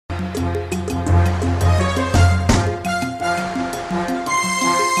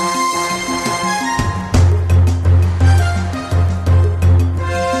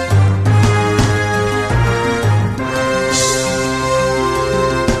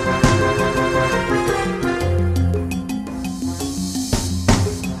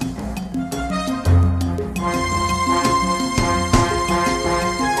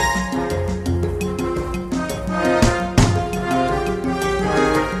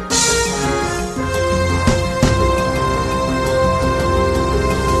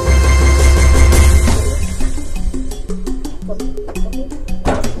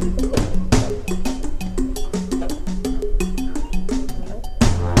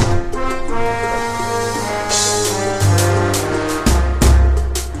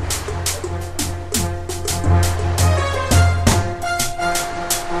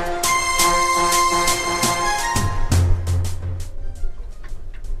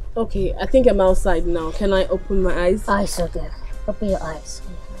Okay, I think I'm outside now. Can I open my eyes? Eyes, okay. Open your eyes.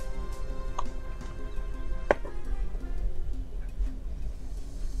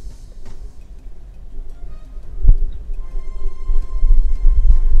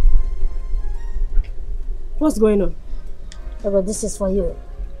 What's going on? Oh, but this is for you.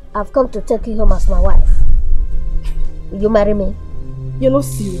 I've come to take you home as my wife. Will you marry me? You're not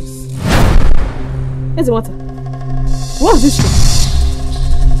serious. Here's the water. What's this for?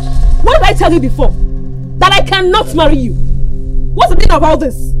 What did I tell you before? That I cannot marry you. What's the meaning of all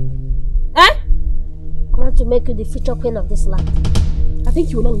this? Eh? I want to make you the future queen of this land. I think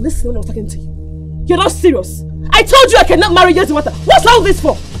you will not listen when I'm talking to you. You're not serious. I told you I cannot marry you. What's all this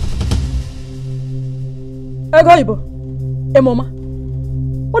for? Hey mama,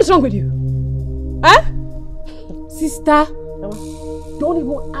 what is wrong with you? Eh? Sister, don't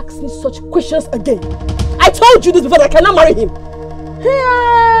even ask me such questions again. I told you this before that I cannot marry him.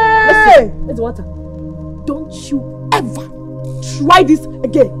 Hey! Listen, it's water. Don't you ever try this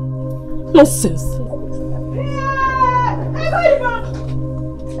again. Nonsense.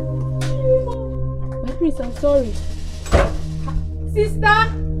 My prince, I'm sorry. Sister!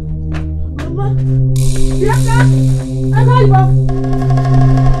 Mama!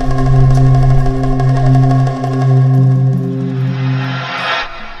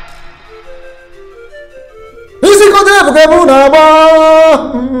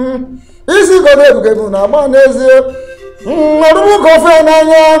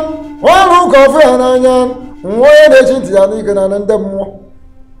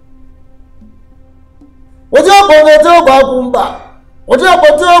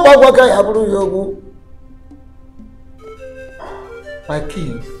 My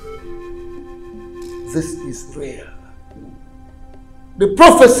king, this is real. The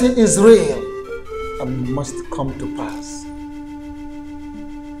prophecy is real and must come to pass.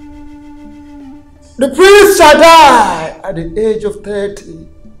 The prince shall die at the age of 30.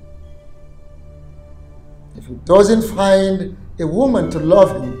 If he doesn't find a woman to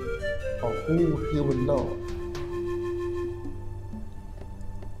love him or who he will love,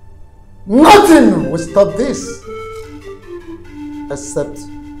 nothing will stop this except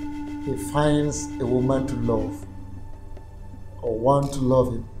he finds a woman to love or one to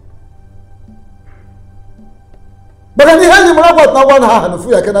love him. But I need to about no one hand if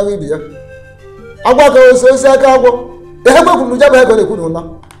I can be here. I walk away so say I go. The heaven could never have a good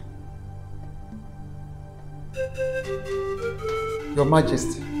one. Your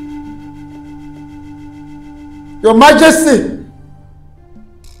Majesty. Your Majesty.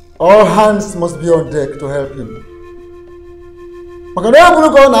 All hands must be on deck to help him. Makana bulu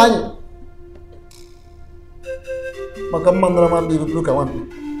ko nani. Makamandra mambi bulu ka wambi.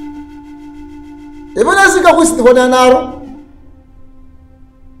 Even as you can wish to go down,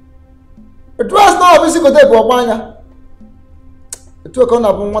 it was not a physical day for Wanya. It took on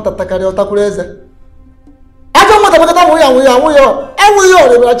a woman to take out Takureze. I don't want to get away and we are, and we are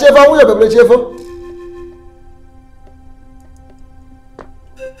the Chefa, we are the Chefa.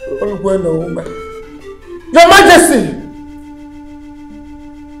 Your Majesty,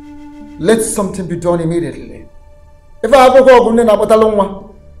 let something be done immediately. If I have to go to Nabataloma.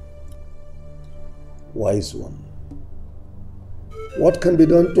 Wise one, what can be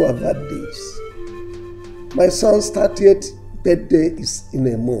done to avert this? My son's 30th birthday is in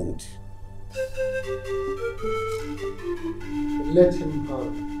a month. Let him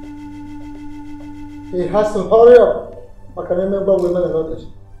hurry. He has to hurry up. I can remember women and others.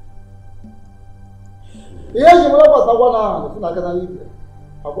 Yes, you will have one if I can leave it.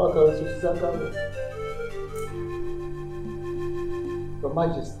 Your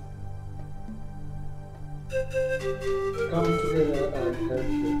Majesty, come together and help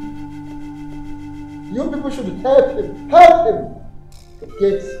him. You people should help him to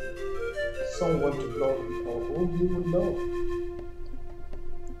get someone to love him or whom he will love.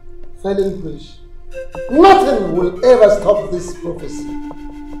 Failing which, nothing will ever stop this prophecy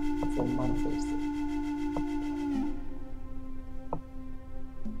from manifesting.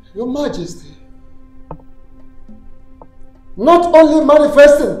 Your Majesty, not only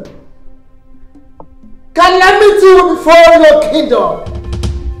manifesting, calamity will befall your kingdom.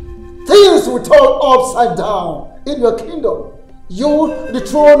 Things will turn upside down in your kingdom. You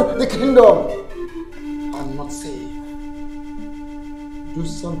dethrone the kingdom and not save. Do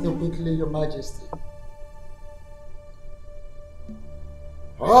something quickly, Your Majesty.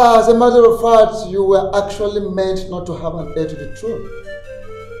 As a matter of fact, you were actually meant not to have an heir to the throne.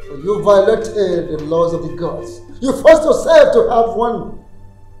 You violated the laws of the gods. You forced yourself to have one.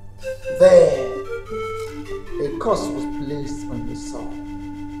 There, a curse was placed on your son.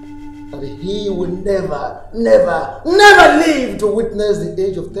 that he will never, never, never live to witness the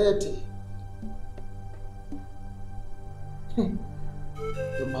age of 30.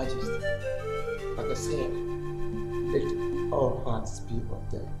 Your Majesty, like I said, let all hearts be on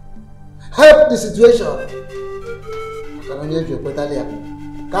them. Help the situation. I can only give you a better layer.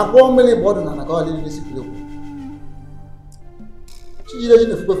 Can't one million body and I can't leave this people. She doesn't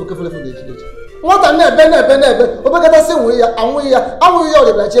have to for the what a nebe, Obagata same way, and we are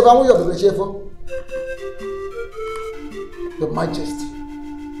the black chef, and we are the black chef. Your Majesty,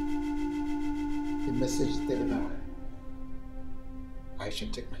 the message is delivered. I shall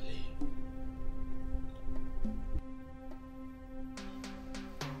take my leave.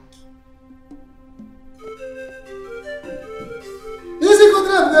 Nisi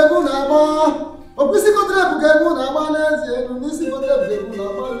kontra bebu na ma, opisi kontra bebu na ma nezi, nisi kontra bebu na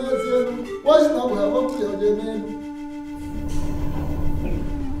ma nezi. Why now we have up to your name?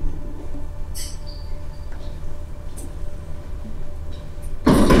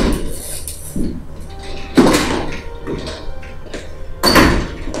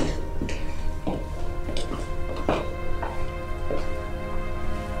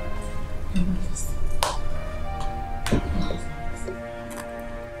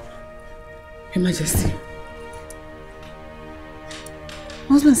 Your Majesty,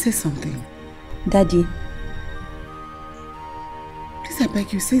 my husband says something. Daddy. Please, I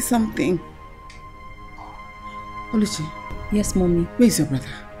beg you, say something. Oluchi. Yes, Mommy. Where is your brother?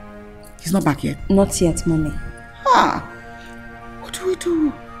 He's not back yet? Not yet, Mommy. What do we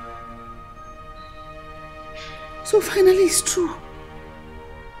do? So finally it's true.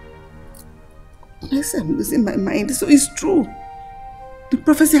 Yes, I'm losing my mind. So it's true. The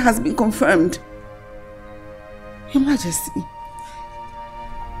prophecy has been confirmed. Your Majesty.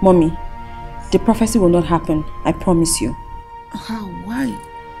 Mommy, the prophecy will not happen. I promise you. How? Why?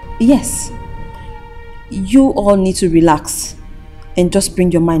 Yes. You all need to relax and just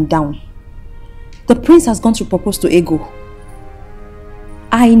bring your mind down. The prince has gone to propose to Ego.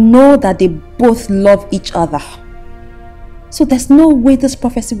 I know that they both love each other. So there's no way this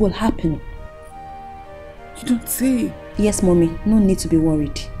prophecy will happen. You don't say. Yes, Mommy. No need to be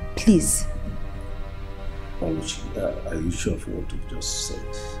worried. Please. Are you sure of what you've just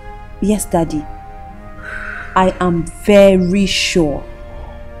said? Yes, Daddy. I am very sure.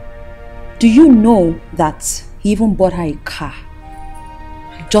 Do you know that he even bought her a car?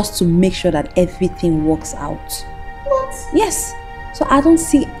 Just to make sure that everything works out. What? Yes. So I don't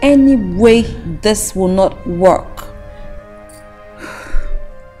see any way this will not work.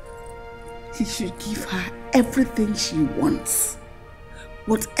 He should give her everything she wants.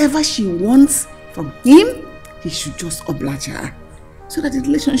 Whatever she wants from him, he should just oblige her. So that the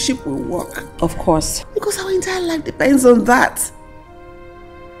relationship will work. Of course. Because our entire life depends on that.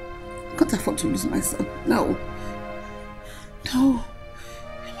 I can't afford to lose my son. No. No.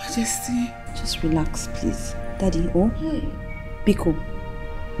 Your Majesty. Just relax, please. Daddy, Biko.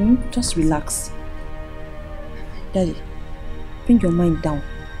 Just relax. Daddy, bring your mind down.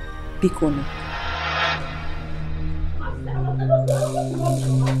 Biko, no.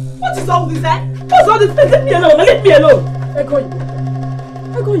 What is all this, eh? What's all this? Leave me alone. Leave me alone.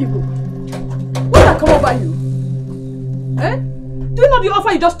 Ego, you go. What that come over you? Eh? Do you know the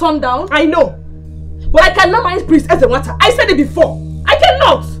offer you just turned down? I know. But I cannot marry Prince Ezewata. I said it before. I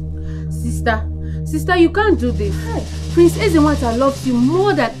cannot. Sister, you can't do this. Prince Ezewata loves you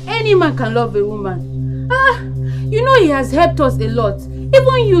more than any man can love a woman. You know he has helped us a lot.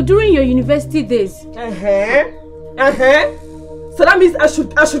 Even you during your university days. So that means I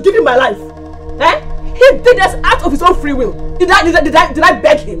should give him my life. Eh? He did this out of his own free will. Did I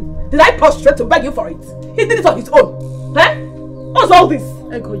beg him? Did I prostrate to beg him for it? He did it on his own. Eh? What's all this?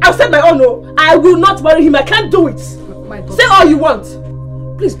 I've said my own no. I will not marry him. I can't do it. Say all you want.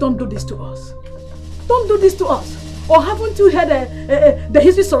 Please don't do this to us. Don't do this to us. Or haven't you heard the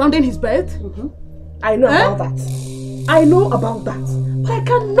history surrounding his birth? I know about that. I know about that. But I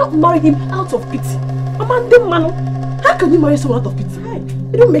cannot marry him out of pity. Amande Mano, how can you marry someone out of pity?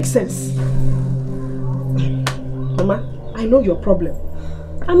 It don't make sense. Mama, I know your problem.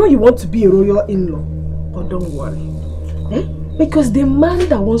 I know you want to be a royal in-law. But don't worry. Because the man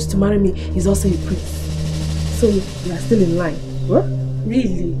that wants to marry me is also a prince. So you are still in line. What?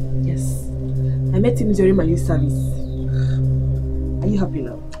 Really? Yes. I met him during my youth service. Are you happy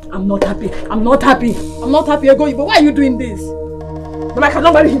now? I'm not happy. I'm not happy. I'm not happy. But why are you doing this? Mama, I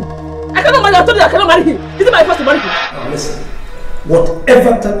cannot marry him. I cannot marry him. I told you I cannot marry him. Is it my first to marry him? Now listen.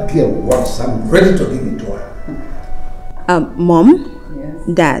 Whatever that girl wants, I'm ready to give it to her. Mom,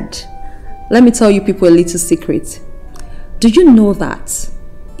 Dad, let me tell you people a little secret. Do you know that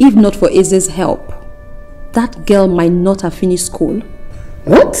if not for Eze's help, that girl might not have finished school.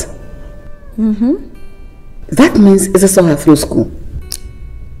 What? That means Eze saw her through school.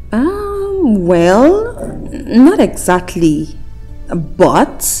 Well, not exactly.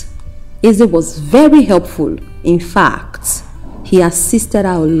 But Eze was very helpful. In fact, he assisted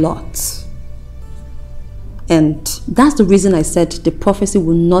her a lot. And that's the reason I said the prophecy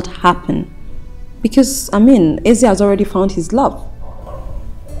will not happen. Because, I mean, Eze has already found his love.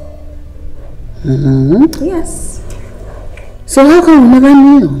 Yes. So how come we never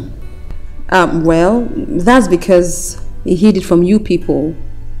knew? Well, that's because he hid it from you people.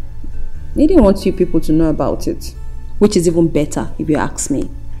 He didn't want you people to know about it. Which is even better, if you ask me.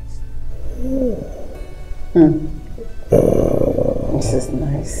 This is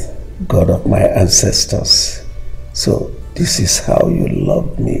nice. God of my ancestors. So this is how you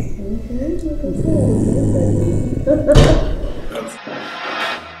love me.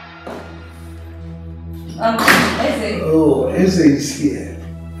 Eze. Oh, Eze is here.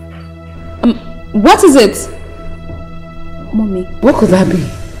 What is it? Mommy. What could that be?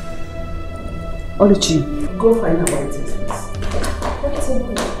 Oluchi, go find out what it is, please.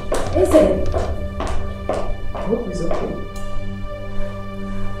 Eze. I hope he's okay.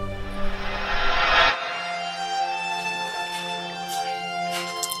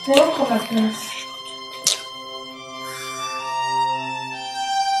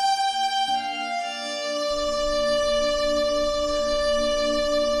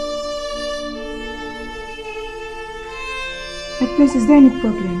 Please, is there any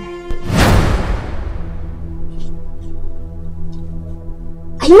problem?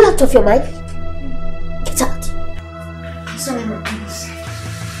 Are you out of your mind? Get out. Sorry, please.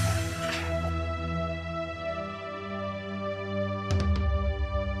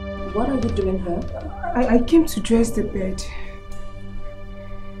 What are you doing here? I came to dress the bed.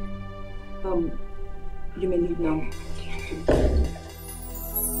 You may leave now.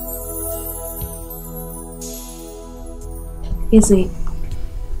 Eze,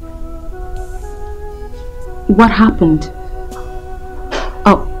 what happened?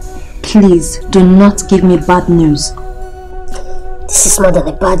 Oh, please do not give me bad news. This is more than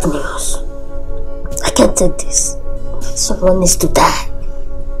a bad news. I can't take this. Someone needs to die.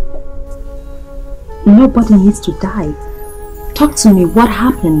 Nobody needs to die. Talk to me, what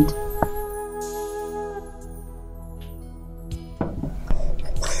happened?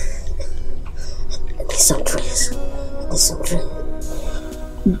 I need some drinks.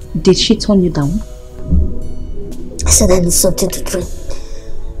 Did she turn you down? I said I need something to drink.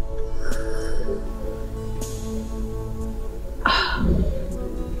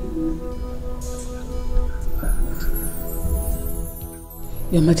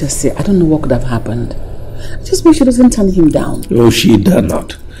 Your Majesty, I don't know what could have happened. I just wish she doesn't turn him down. Oh, she dare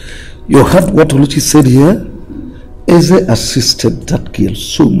not. You heard what Oluchi said here? Eze assisted that girl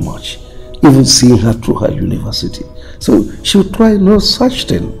so much, even seeing her through her university. So she will try no such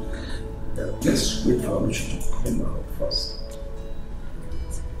thing. Let's wait for Oluchi to come out first.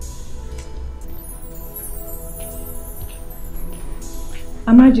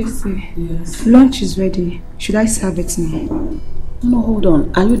 Her Majesty, Yes. lunch is ready. Should I serve it now? No, hold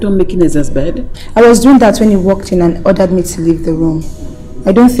on. Are you done making Eze's bed? I was doing that when he walked in and ordered me to leave the room.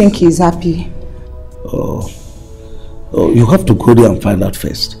 I don't think he's happy. Oh, you have to go there and find out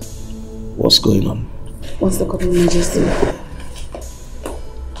first. What's going on? What's the call, Majesty?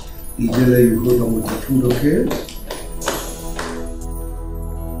 Ijele, you hold on with the food, okay?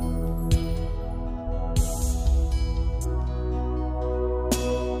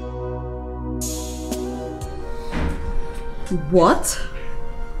 What?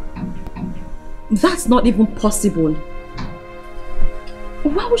 That's not even possible.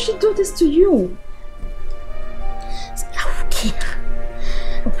 Why would she do this to you? I will kill her.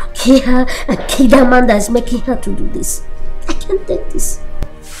 I will kill her and kill that man that is making her to do this. I can't take this.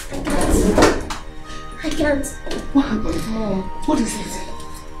 I can't. What happened, Mom? What is it?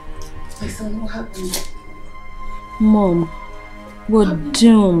 My son, what happened? Mom, we're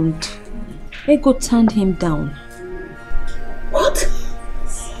doomed. Ego turned him down. What?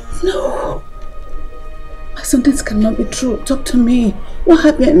 No. My son, this cannot be true. Talk to me. What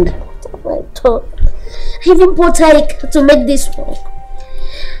happened? Oh my God. I even bought her a car to make this work.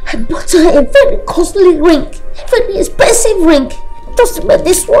 I bought her a very costly ring, very expensive ring, just to make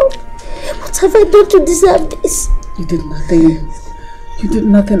this work. What have I done to deserve this? You did nothing. You did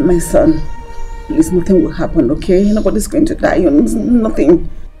nothing, my son. Please, nothing will happen, okay? Nobody's going to die. Nothing.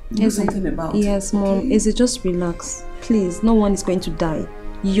 Do something about it. Yes, Mom. Is it just relax? Please, no one is going to die.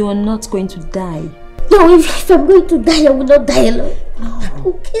 You're not going to die. No, if I'm going to die, I will not die alone.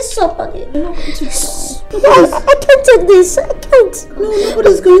 No. Kiss somebody. No, yes. I can't take this. I can't. No,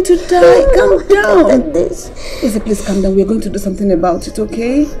 nobody's going to die. Calm down. I can't take this. Izzy, please calm down. We're going to do something about it,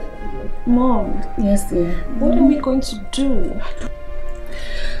 okay? Mom. Yes, dear. What are we going to do?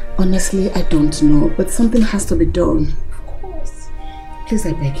 Honestly, I don't know, but something has to be done. Of course. Please,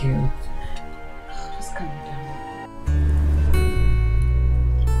 I beg you. Just calm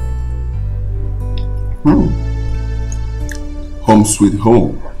down. Home sweet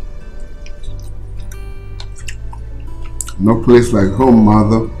home. No place like home,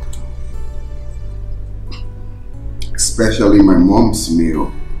 mother. Especially my mom's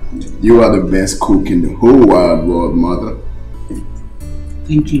meal. You are the best cook in the whole wide world, mother.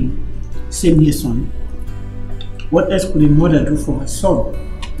 Thank you. Same here, son. What else could a mother do for her son?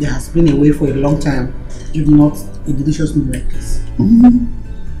 He has been away for a long time, if not a delicious meal like this.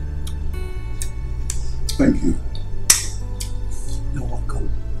 Thank you. You're welcome.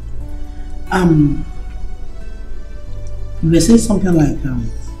 You were saying something like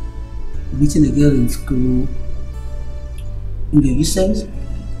meeting a girl in school. You said,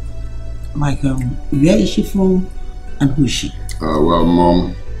 like, where is she from and who is she? Well,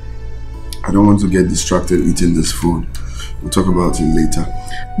 Mom, I don't want to get distracted eating this food. We'll talk about it later.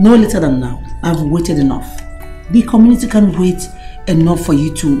 No later than now. I've waited enough. The community can't wait enough for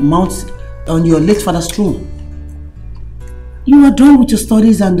you to mount on your late father's throne. You are done with your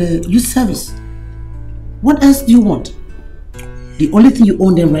studies and youth service. What else do you want? The only thing you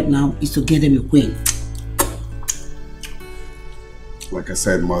own them right now is to get them a queen. Like I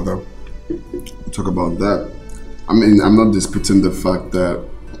said, Mother, we'll talk about that. I mean, I'm not disputing the fact that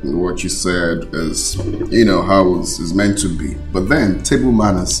what you said is, you know, how it's meant to be. But then, table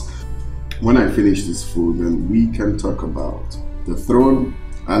manners. When I finish this food, then we can talk about the throne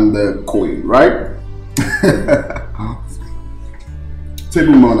and the queen, right?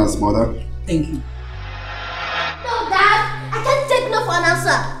 Table manners, Mother. Thank you. No, Dad. I can't take no for an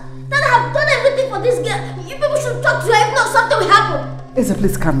answer. Dad, I have done everything for this girl. You people should talk to her. If not, something will happen. Izzy,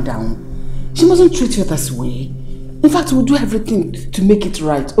 please calm down. She mustn't treat you this way. In fact, we'll do everything to make it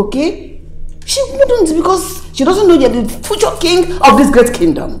right, okay? She wouldn't, because she doesn't know you're the future king of this great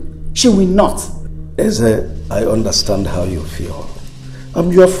kingdom. She will not. Eze, I understand how you feel.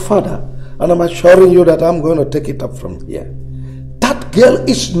 I'm your father, and I'm assuring you that I'm going to take it up from here. That girl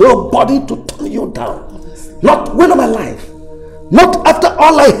is nobody to turn you down. Not when I'm alive. Not after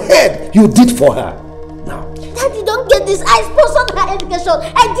all I heard you did for her. Now. Daddy, don't get this. I sponsored her education.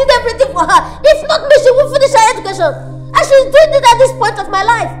 I did everything for her. If not me, she won't finish her education. And she's doing it at this point of my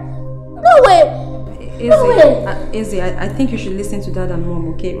life. No way. Izzy, I think you should listen to Dad and Mom,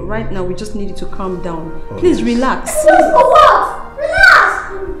 okay? Right now, we just need you to calm down. Please relax. Please, for what?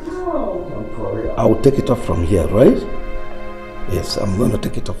 Relax. I will take it up from here, right? Yes, I'm going to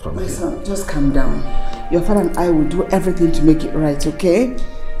take it up from here. Listen, just calm down. Your father and I will do everything to make it right, okay?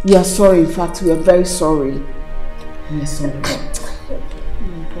 We are sorry, in fact, we are very sorry. We are sorry. Oh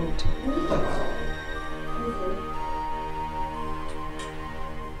my God.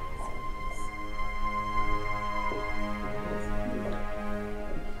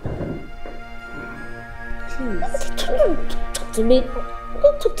 Please. Don't talk to me.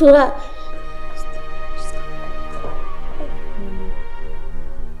 Don't talk to her.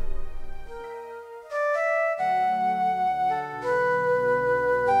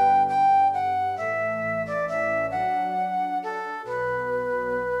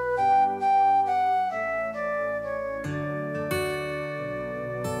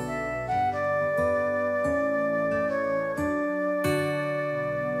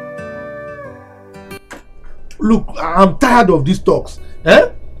 Look, I'm tired of these talks.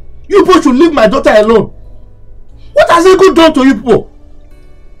 Eh? You people should leave my daughter alone. What has Ego done to you people?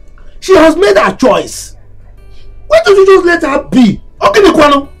 She has made her choice. Why don't you just let her be? Okay,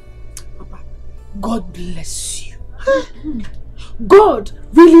 Kwano. Papa, God bless you. God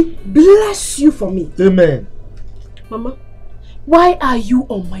really bless you for me. Amen. Mama, why are you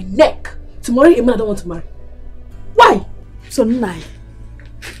on my neck? Tomorrow, Emma, I don't want to marry. Why? So, Nai,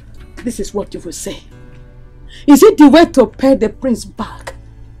 this is what you will say. Is it the way to pay the prince back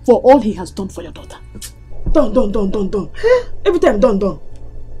for all he has done for your daughter? Done. Every time, done.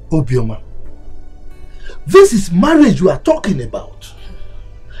 Obioma, this is marriage you are talking about.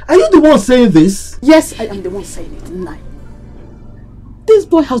 Are you the one saying this? Yes, I am the one saying it, Nai. This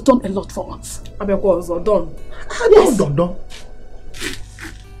boy has done a lot for us. Done. Yes. Done.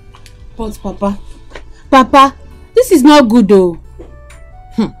 But Papa, this is not good though.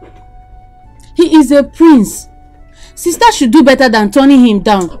 He is a prince. Sister should do better than turning him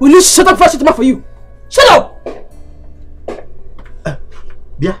down. Will you shut up before I shut him up for you? Shut up!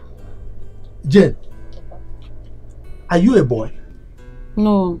 Yeah. Jane, are you a boy?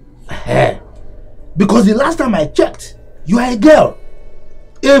 No. Because the last time I checked, you are a girl.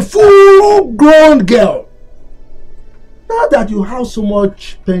 A full-grown girl. Now that you have so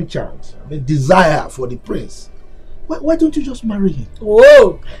much penchant, desire for the prince, why don't you just marry him?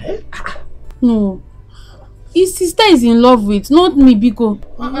 Whoa! No. His sister is in love with, not me, Biko.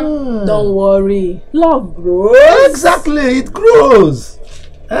 Don't worry. Love grows. Exactly, it grows.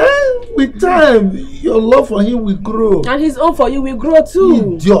 With time, your love for him will grow. And his own for you will grow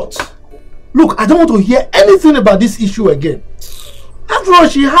too. Idiot. Look, I don't want to hear anything about this issue again. After all,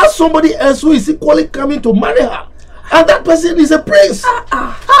 she has somebody else who is equally coming to marry her. And that person is a prince.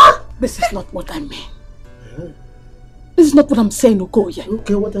 This is not what I mean. This is not what I'm saying, Okoye.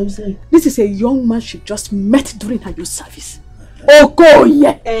 Okay, what are you saying? This is a young man she just met during her youth service.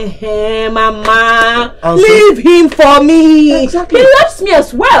 Okoye! Mama. Leave him for me. Exactly. He loves me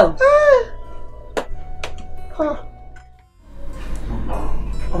as well.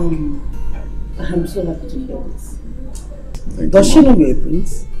 I'm so happy to hear this. Does she know you're a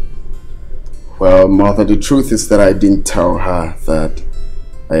prince? Well, Mother, the truth is that I didn't tell her that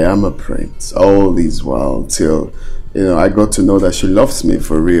I am a prince all this while till, I got to know that she loves me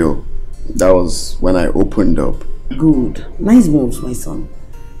for real. That was when I opened up. Good. Nice moves, my son.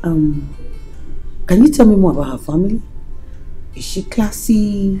 Can you tell me more about her family? Is she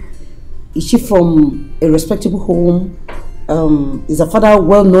classy? Is she from a respectable home? Is her father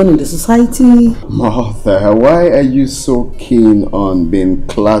well known in the society? Martha, why are you so keen on being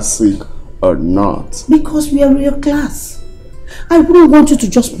classic or not? Because we are real class. I wouldn't want you to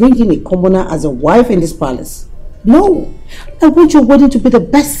just bring in a commoner as a wife in this palace. No. I want your wedding to be the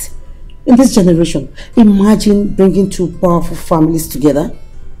best in this generation. Imagine bringing two powerful families together.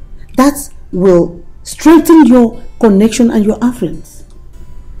 That will strengthen your connection and your affluence.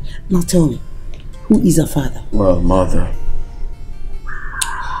 Now tell me, who is her father? Well, Mother,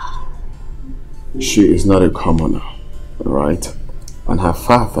 she is not a commoner, right? And her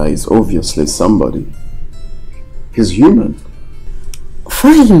father is obviously somebody. He's human.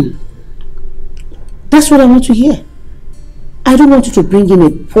 Fine. That's what I want to hear. I don't want you to bring in a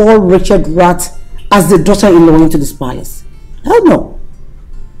poor wretched rat as the daughter-in-law into this palace. Hell no.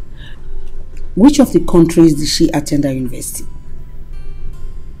 Which of the countries did she attend her university?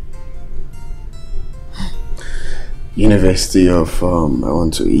 University of, I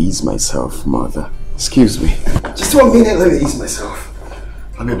want to ease myself, Mother. Excuse me. Just 1 minute, let me ease myself.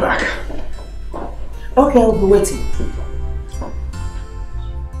 I'll be back. Okay, I'll be waiting.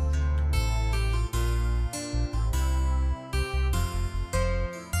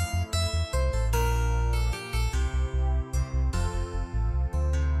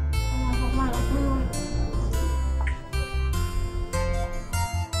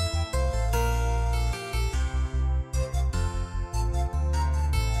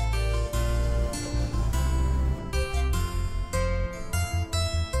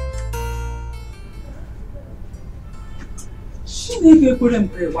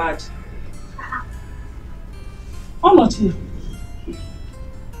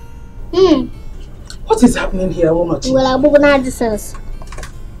 What is happening here, Onochi? Well, I'm going to sense.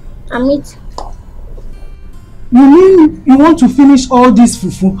 I'm it. You mean you want to finish all this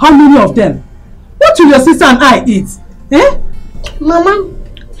fufu? How many of them? What will your sister and I eat? Eh? Mama,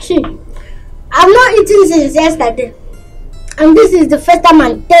 see, I've not eaten since yesterday. And this is the first time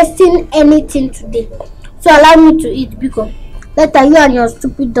I'm tasting anything today. So allow me to eat because later you and your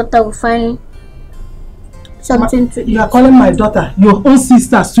stupid daughter will find something to eat. You are calling my daughter, your own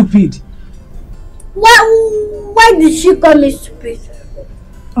sister, stupid. Why did she call me stupid?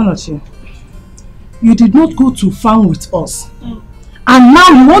 Onochi, you did not go to farm with us. And now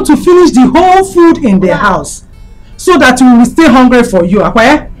you want to finish the whole food in the house so that we will stay hungry for you.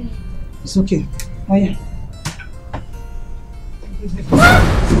 Akwaye? It's okay. Oh, yeah.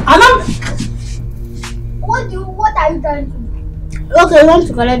 Alam! What are you trying to do? Okay, you want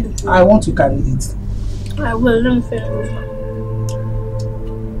to collect the food? I want to carry it. I will. Let me finish this one.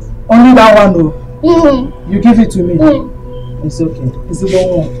 Only that one though. Mm-hmm. You give it to me. Mm-hmm. It's okay. It's the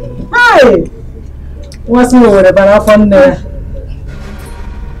one. Hey! What's more with the banana there?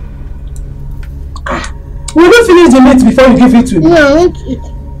 Will you finish the meat before you give it to me? No, I want to eat.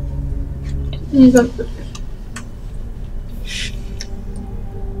 Exactly.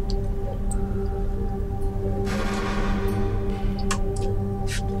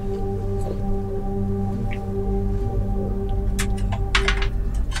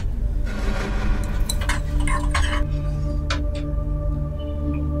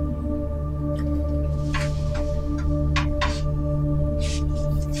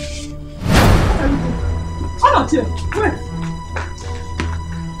 out here. Wait.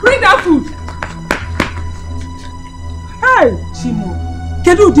 Bring that food. Hey, Chimo.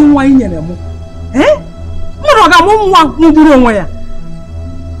 Kedu di nwa nyere mu? Mụrụ ga mụ nwa mburu onwe ya.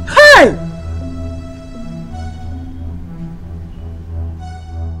 Hey!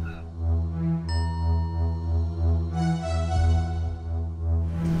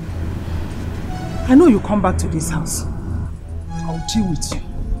 I know you come back to this house. I'll deal with you.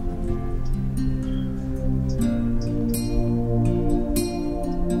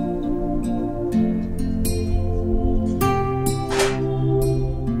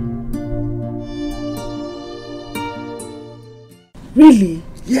 Really?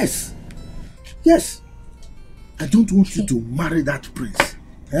 Yes. Yes. I don't want you to marry that prince.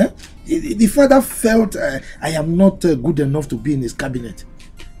 The father felt I am not good enough to be in his cabinet.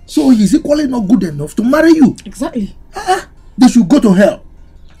 So he's equally not good enough to marry you. Exactly. They should go to hell.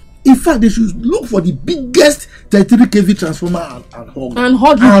 In fact, they should look for the biggest 33 kV transformer and hug. And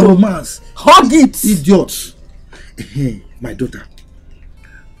hug it. And romance. Hug it. Idiots. My daughter,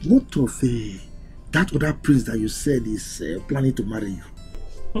 what of that other prince that you said is planning to marry you?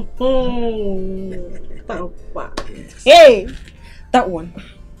 Hey, that one.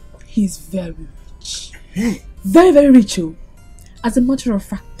 He's very rich. Hey. Very, very rich. As a matter of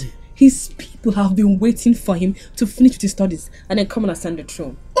fact, his people have been waiting for him to finish with his studies and then come and ascend the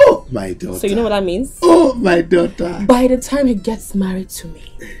throne. Oh, my daughter. So you know what that means? Oh, my daughter. By the time he gets married to me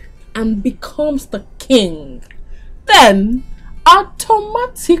and becomes the king, then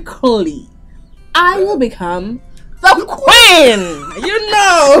automatically I will become the queen. You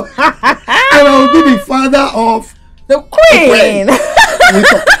know. And I will be the father of the queen.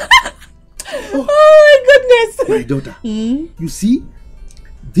 Oh my goodness. My daughter, you see,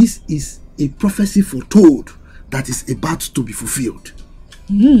 this is a prophecy foretold that is about to be fulfilled.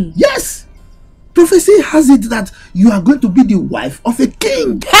 Yes. Prophecy has it that you are going to be the wife of a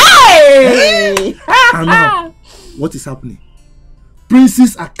king. Hey! And now, what is happening?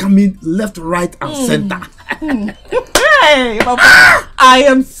 Princes are coming left, right, and center. Hey, Papa, I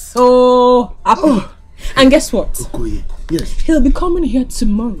am so happy. And guess what? Okoye, yes. He'll be coming here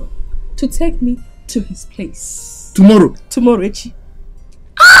tomorrow to take me to his place. Tomorrow? Tomorrow, Echi.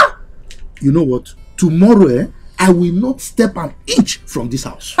 You know what? Tomorrow, I will not step an inch from this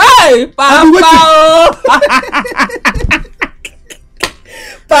house. Hey, Papa!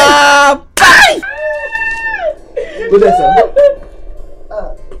 Papa! Good day, sir.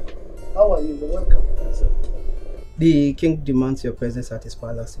 How are you? You're welcome, sir. The king demands your presence at his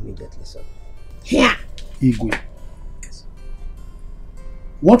palace immediately, sir. Yeah. Igwe. Yes.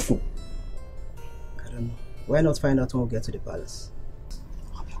 What for? I don't know. Why not find out when we get to the palace?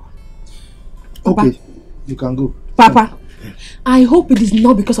 Papa. Okay, you can go. Papa, I hope it is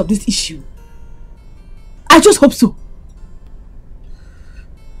not because of this issue. I just hope so.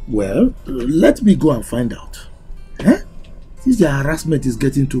 Well, let me go and find out. Since the harassment is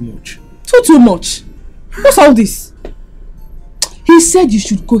getting too much. Too much? What's all this? He said you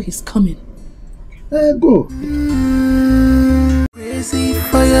should go, he's coming. Go. Crazy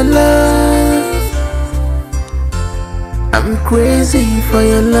for your love. I'm crazy for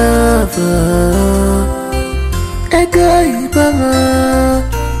your love.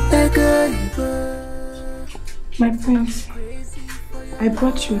 My friends, I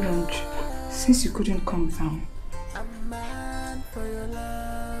brought you lunch since you couldn't come down.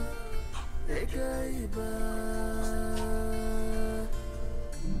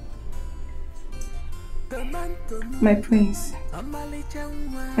 My prince,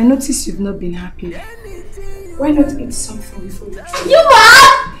 I notice you've not been happy. Why not eat something before you try? You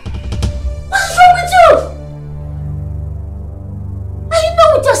what? What's wrong with you? Are you not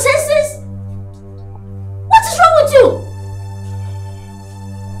with your senses? What is wrong with you?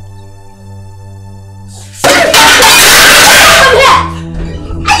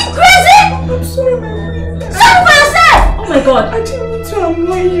 Are you crazy? I'm sorry, my prince. Sorry for yourself! Oh my God. I didn't mean to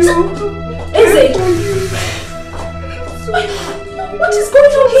annoy you. Is it? What is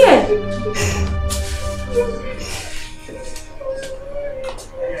going on here?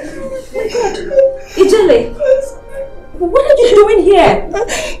 Ijele, what are you doing here?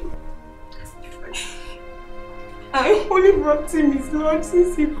 I only brought him his lunch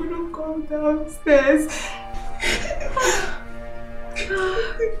since he couldn't come downstairs.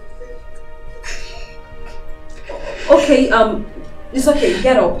 Okay, it's okay,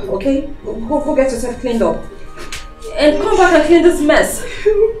 get up, okay? Go get yourself cleaned up. And come back and clean this mess.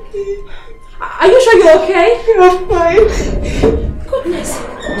 Are you sure you're okay? I'm fine. Goodness.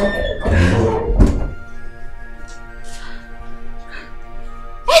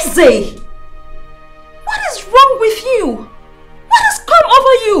 Eze! What is wrong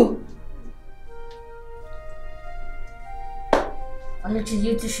Oluchi,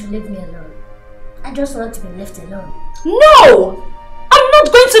 you two should leave me alone. I just want to be left alone. No! I'm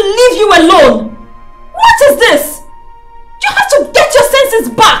not going to leave you alone! What is this? You have to get your senses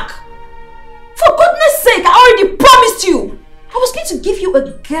back! For goodness sake, I already promised you! I was going to give you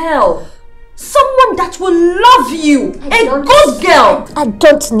a girl. Someone that will love you. A good girl. I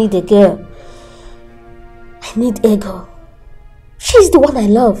don't need a girl. I need a girl. She's the one I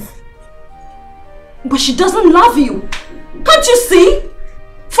love. But she doesn't love you. Can't you see?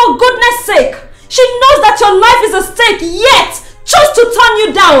 For goodness sake, she knows that your life is at stake, yet chose to turn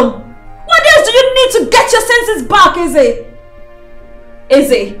you down. What else do you need to get your senses back, Izzy?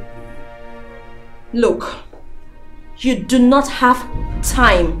 Izzy, look, you do not have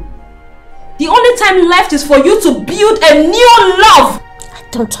time. The only time left is for you to build a new love. I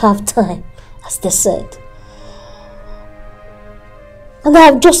don't have time, as they said. And I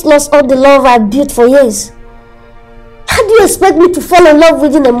have just lost all the love I've built for years. How do you expect me to fall in love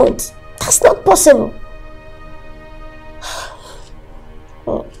within a month? That's not possible.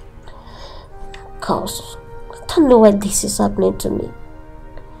 Oh. Cause I don't know why this is happening to me.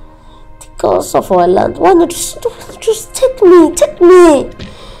 The gods of our land, why not just take me,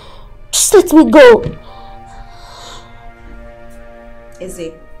 just let me go.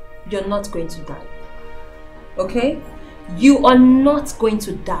 Izzy, you're not going to die. Okay? You are not going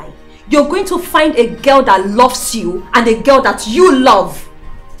to die. You're going to find a girl that loves you and a girl that you love.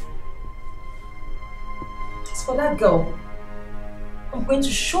 As for that girl, I'm going to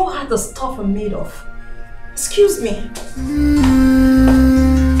show her the stuff I'm made of. Excuse me.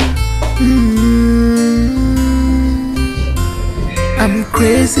 I'm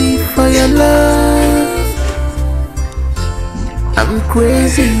crazy for your love. I'm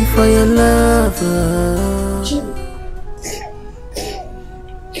crazy for your love.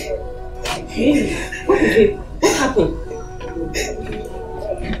 Hey, what happened?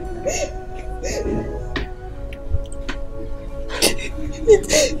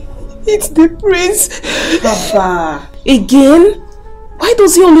 It's the prince. Papa. Again? Why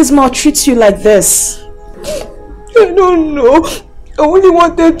does he always maltreat you like this? I don't know. I only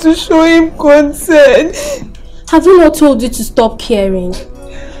wanted to show him concern. Have you not told you to stop caring?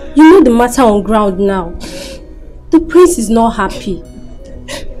 You know the matter on ground now. The prince is not happy.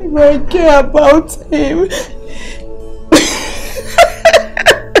 I care about him.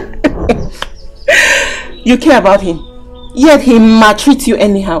 You care about him, yet he maltreats you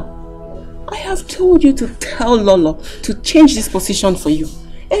anyhow. I have told you to tell Lolo to change this position for you,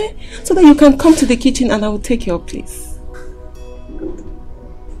 so that you can come to the kitchen and I will take your place.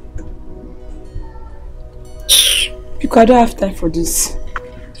 Because I don't have time for this.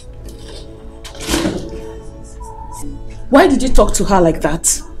 Why did you talk to her like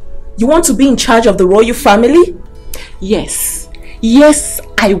that? You want to be in charge of the royal family? Yes. Yes,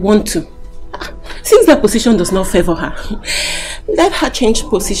 I want to. Since that position does not favor her, let her change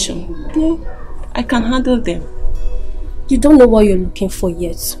position. Yeah, I can handle them. You don't know what you're looking for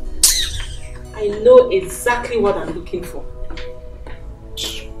yet. I know exactly what I'm looking for.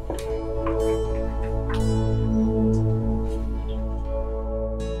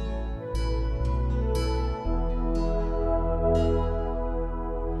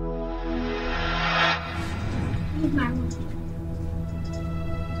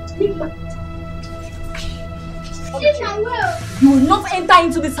 You will not enter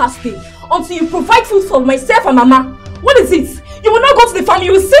into this house today until you provide food for myself and Mama. What is it? You will not go to the farm.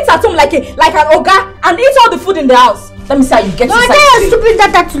 You will sit at home like an oga and eat all the food in the house. Let me see how you get inside. No, I tell your stupid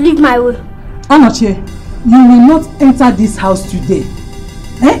dad to leave my way. Anoche, you will not enter this house today.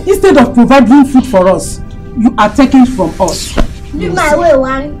 Instead of providing food for us, you are taking from us. Leave my way,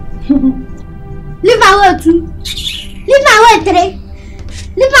 one. Leave my way, two. Leave my way, three.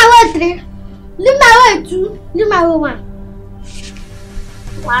 Leave my way, three. Leave my way, two. Leave my way, one.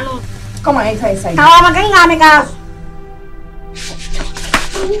 One. Come on, enter inside.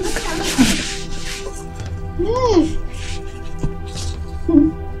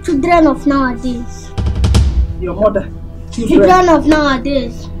 Children of nowadays. Your mother. Children of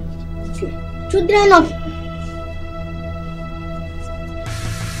nowadays. Okay. Children of.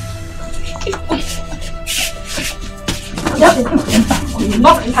 You will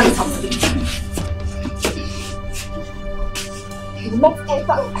not enter this house. You will not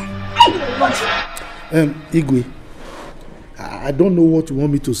enter. Igwe, I don't know what you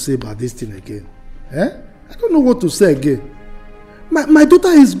want me to say about this thing again. I don't know what to say again. My daughter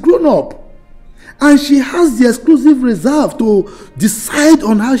is grown up. And she has the exclusive reserve to decide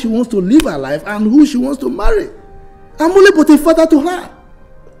on how she wants to live her life and who she wants to marry. I'm only but a father to her.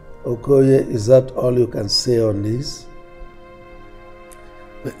 Okoye, is that all you can say on this?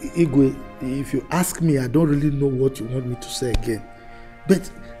 Igwe, if you ask me, I don't really know what you want me to say again. But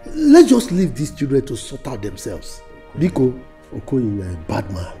let's just leave these children to sort out themselves. Biko, Okoye, you are a bad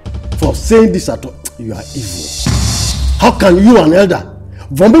man. For saying this at all, you are evil. How can you, an elder,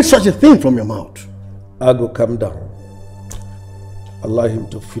 vomit such a thing from your mouth? Ago, calm down. Allow him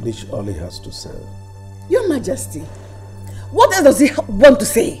to finish all he has to say. Your Majesty, what else does he want to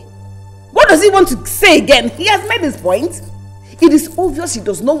say? What does he want to say again? He has made his point. It is obvious he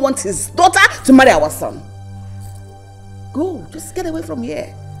does not want his daughter to marry our son. Go, just get away from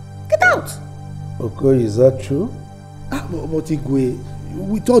here. Get out. Okoye, is that true? But Igwe,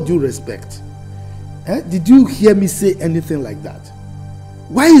 with all due respect, did you hear me say anything like that?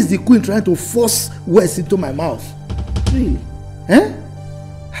 Why is the queen trying to force words into my mouth? Really?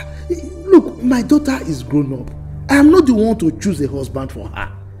 Look, my daughter is grown up. I am not the one to choose a husband for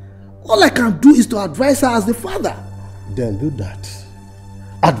her. All I can do is to advise her as the father. Then do that.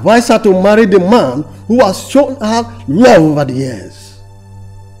 Advise her to marry the man who has shown her love over the years.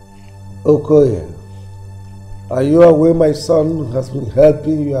 Okoye, are you aware my son has been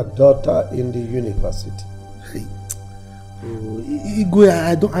helping your daughter in the university? Igwe,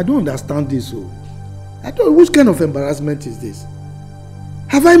 I don't understand this. Which kind of embarrassment is this?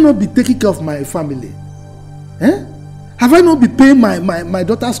 Have I not been taking care of my family? Have I not been paying my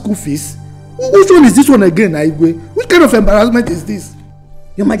daughter's school fees? Which one is this one again, Igwe? Which kind of embarrassment is this?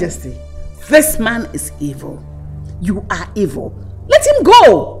 Your Majesty, this man is evil. You are evil. Let him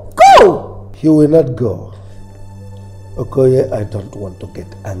go. Go! He will not go. Okoye, I don't want to get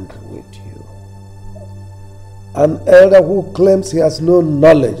angry with you. An elder who claims he has no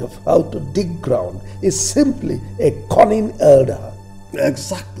knowledge of how to dig ground is simply a cunning elder.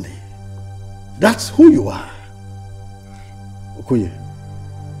 Exactly. That's who you are. Okoye,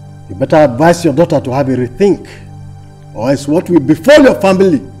 you better advise your daughter to have a rethink, or else what will befall your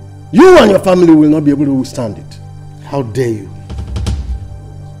family, you and your family will not be able to withstand it. How dare you?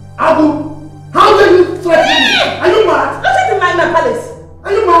 Abu, how dare you threaten me? Are you mad? Don't take the man in my palace.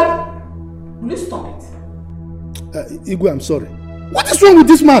 Are you mad? Will you stop it? Igwe, I'm sorry. What is wrong with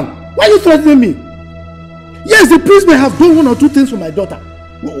this man? Why are you threatening me? Yes, the prince may have done one or two things for my daughter.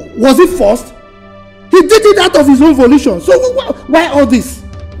 Was it forced? He did it out of his own volition. So why all this?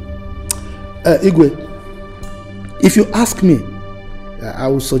 Igwe, if you ask me, I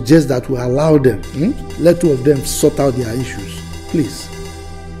would suggest that we allow them. Let two of them sort out their issues. Please.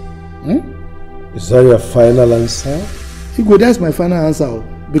 Is that your final answer? Igwe, that's my final answer.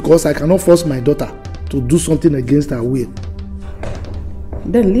 Because I cannot force my daughter to do something against her will.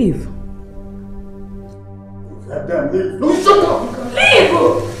 Then leave. Leave. No, shut up! Leave!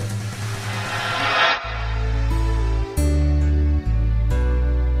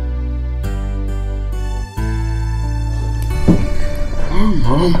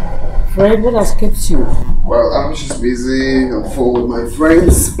 Mom. Fred, what has kept you? Well, I was just busy on phone with my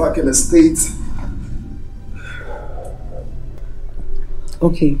friends back in the States.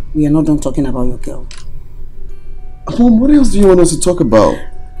 Okay, we are not done talking about your girl. Mom, what else do you want us to talk about?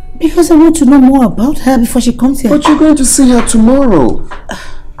 Because I want to know more about her before she comes here. But you're going to see her tomorrow.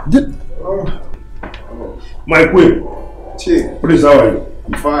 My queen. Che. Please, how are you?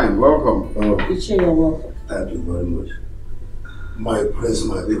 I'm fine, welcome. Che, you're welcome. Thank you very much. My praise,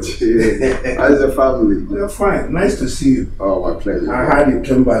 my How's your family? They're fine. Nice to see you. Oh, my pleasure. I heard you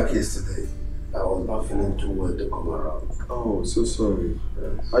came back yesterday. I was not feeling too well to come around. Oh, so sorry.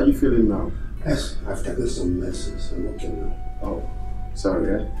 Yes. How are you feeling now? Yes, I've taken some medicines. I'm okay now. Oh,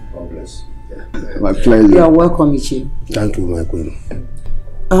 sorry, God bless you. Yeah. My pleasure. You are welcome, Ichi. Thank you, my queen.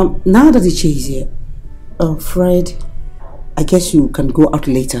 Now that Ichi is here, Fred, I guess you can go out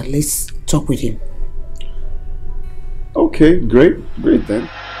later. Let's talk with him. Okay, great then.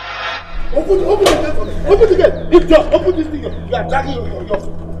 Open the gate for me. Open the gate. Idiot, open this thing. You are dragging your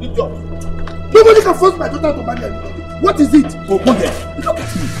foot. Idiot. Nobody can force my daughter to marry anybody. What is it? Look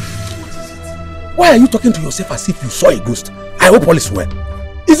at me. Why are you talking to yourself as if you saw a ghost? I hope all is well.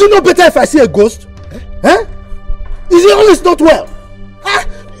 Is it not better if I see a ghost? Is it all is not well?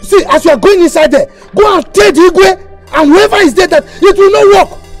 See, as you are going inside there, go and tell the Igwe and whoever is there that it will not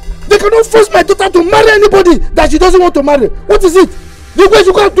work. They cannot force my daughter to marry anybody that she doesn't want to marry. What is it? The way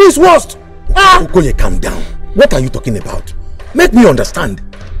you can't do is worst. Okoye, calm down. What are you talking about? Make me understand.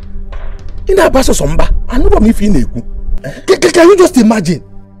 In that basso somba, I know what me feeling. Can you just imagine?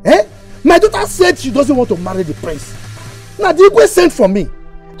 My daughter said she doesn't want to marry the prince. Now the Igwe sent for me.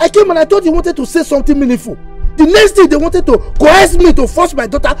 I came and I thought he wanted to say something meaningful. The next day they wanted to coerce me to force my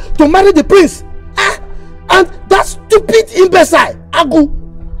daughter to marry the prince. And that stupid imbecile, Agu,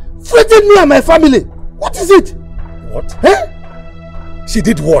 threatened me and my family. What is it? What? She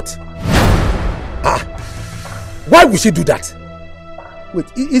did what? Why would she do that? Wait,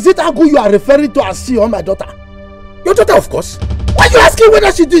 is it Agu you are referring to as she or my daughter? Your daughter, of course. Why are you asking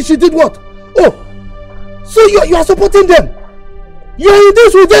whether she did what? Oh, so you are supporting them? You are in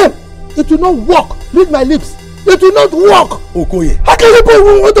this with them? It will not work. Read my lips. It will not work. Okoye. How can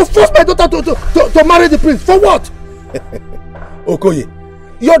you want to force my daughter to marry the prince? For what? Okoye,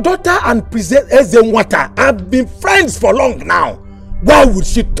 your daughter and Prince Ezenwata have been friends for long now. Why would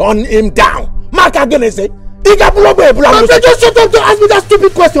she turn him down? Mark again and say, just shut up to ask me that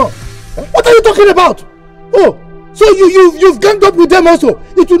stupid question. What are you talking about? Oh, so you've ganged up with them also.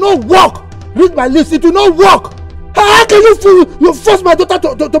 It will not work. Read my lips. It will not work. How can you force my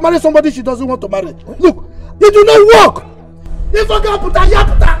daughter to marry somebody she doesn't want to marry? Look, it will not work. It will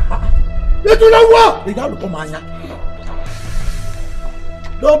not work.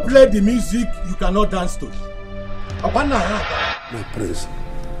 Don't play the music you cannot dance to. My prince,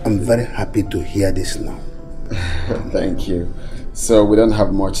 I'm very happy to hear this now. Thank you. So we don't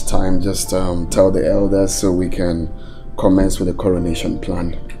have much time. Just tell the elders so we can commence with the coronation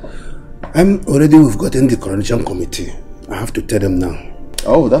plan. We've gotten the coronation committee. I have to tell them now.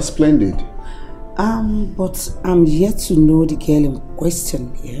 Oh, that's splendid. But I'm yet to know the girl in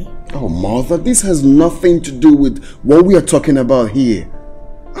question, yeah? Oh, mother, this has nothing to do with what we are talking about here.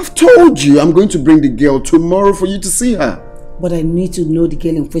 I've told you I'm going to bring the girl tomorrow for you to see her. But I need to know the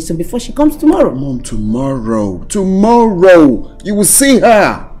girl in question before she comes tomorrow. Mom, tomorrow. Tomorrow. You will see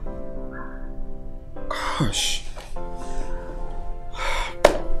her. Gosh.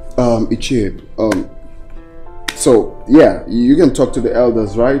 Ichib, so yeah, you can talk to the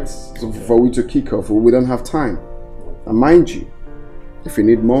elders, right? So for we to kick off, we don't have time. And mind you, if you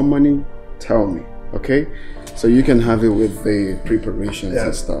need more money, tell me, okay? So you can have it with the preparations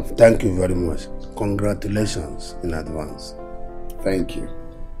and stuff. Thank you very much. Congratulations in advance. Thank you.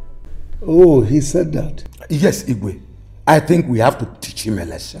 Oh, he said that. Yes, Igwe. I think we have to teach him a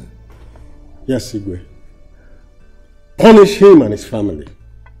lesson. Yes, Igwe. Punish him and his family.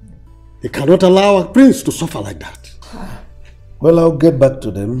 They cannot allow a prince to suffer like that. Well, I'll get back to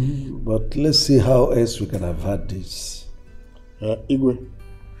them, but let's see how else we can have had this. Igwe,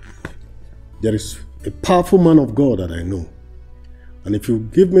 there is a powerful man of God that I know. And if you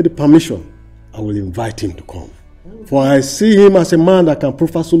give me the permission, I will invite him to come. For I see him as a man that can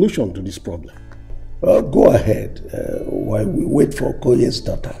provide a solution to this problem. Well, go ahead while we wait for Okoye's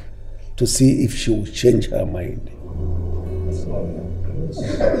daughter to see if she will change her mind.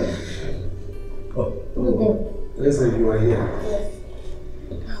 Listen, you are here.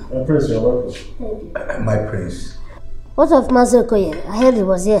 My prince, you're welcome. My prince. What of Master Okoye? I heard he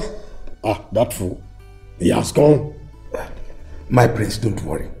was here. That fool. He has gone. My prince, don't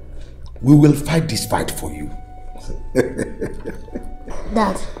worry. We will fight this fight for you.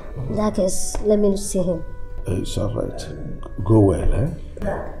 Dad, in that case, let me see him. It's all right. Go well, eh?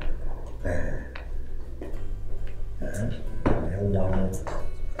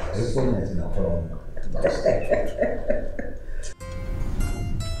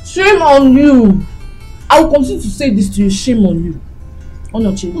 Shame on you! I will continue to say this to you. Shame on you.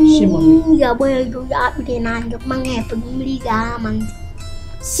 Onoche, shame on you.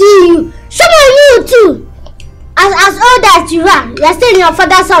 See you. Shame on you too. As old as you are, you're staying in your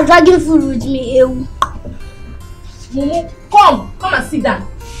father's house dragging food with me. Mumu, come and sit down.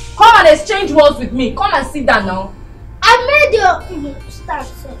 Come and exchange words with me. Come and sit down now. I made your start.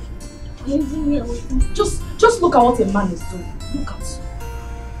 Just look at what a man is doing. Look at you.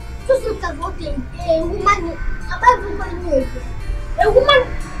 Just look at what a woman is. A woman.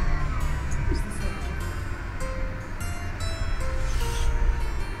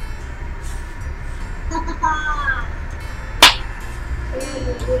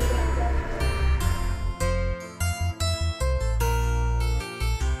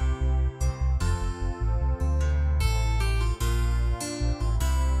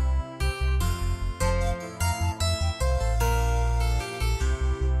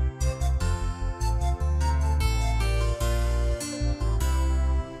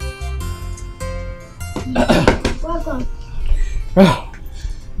 Welcome.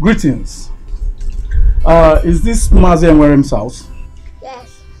 Greetings. Is this Mazi Enwerem's house?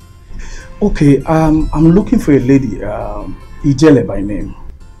 Yes. Okay, I'm looking for a lady, Ijele by name.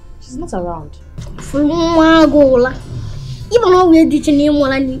 She's not around.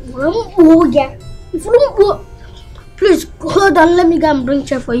 Please hold on, let me go and bring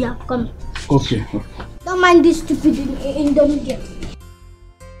chair for you. Come. Okay. Don't mind this stupid Indomie.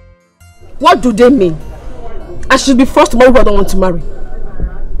 What do they mean? I should be forced to marry who I don't want to marry.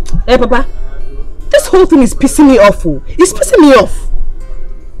 Hey, Papa, this whole thing is pissing me off. It's pissing me off.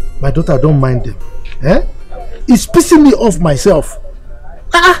 my daughter don't mind them. It's pissing me off myself.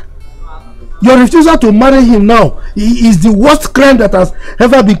 Your refusal to marry him now is the worst crime that has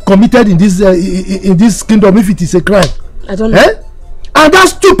ever been committed in this kingdom, if it is a crime. I don't know. And that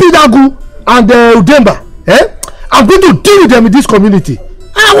stupid Agu and Udemba, I'm going to deal with them in this community.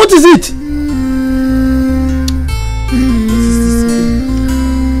 What is it?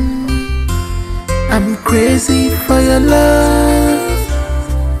 I'm crazy for your love.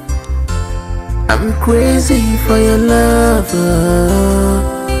 I'm crazy for your love.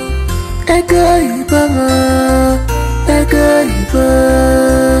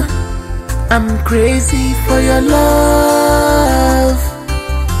 I'm crazy for your love.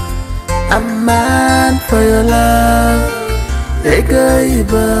 I'm mad for your love.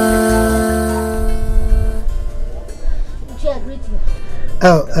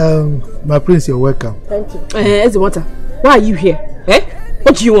 My prince, you're welcome. Thank you. Ezewata, why are you here?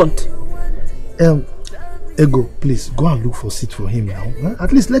 What do you want? Ego, please go and look for a seat for him now.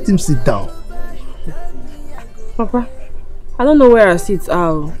 At least let him sit down. Papa, I don't know where our seats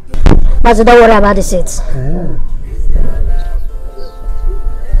are. But don't worry about the seats.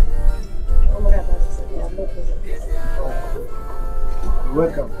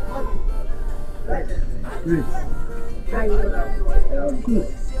 Welcome. Please. I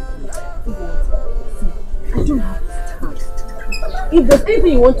don't have time. If there's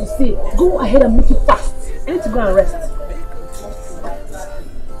anything you want to say, go ahead and make it fast. I need to go and rest.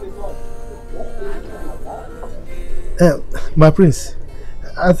 My prince,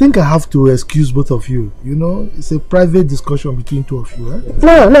 I think I have to excuse both of you. You know, it's a private discussion between two of you.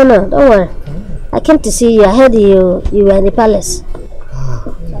 No, don't worry. I came to see you. I heard you were in the palace.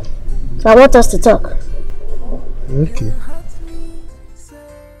 So I want us to talk. Okay.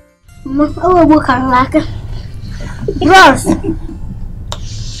 Bros,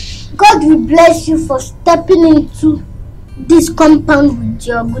 God will bless you for stepping into this compound with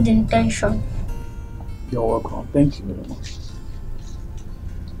your good intention. You're welcome. Thank you very much.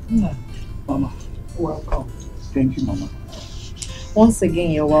 Mama, welcome. Thank you, Mama. Once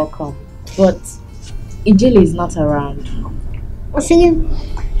again, you're welcome. But Ijele is not around. Ijele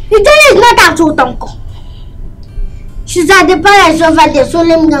is not at Utonko. She's at the palace over there, so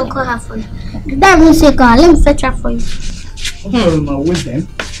let me go and call her for you. That means say call. Let me fetch her for you. Wait then.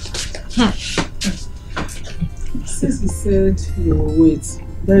 Since you said you will wait,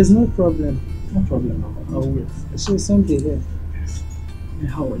 there is no problem. No problem, Mama. I'll wait. She'll soon be here.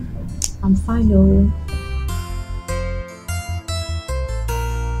 How are you? I'm fine, though.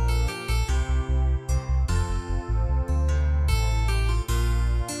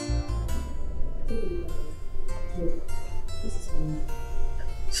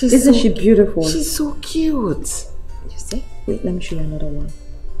 Isn't she beautiful? She's so cute. You see? Wait, let me show you another one.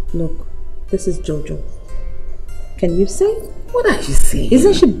 Look, this is Jojo. Can you see? What are you saying?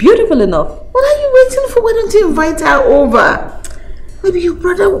 Isn't she beautiful enough? What are you waiting for? Why don't you invite her over? Maybe your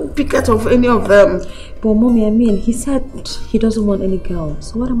brother will pick out of any of them. But Mommy, I mean, he said he doesn't want any girl.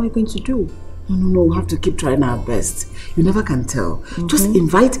 So what am I going to do? No, we'll have to keep trying our best. You never can tell. Just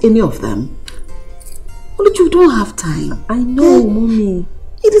invite any of them. But you don't have time. I know, Mommy.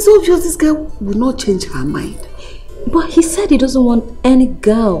 It is obvious this girl will not change her mind. But he said he doesn't want any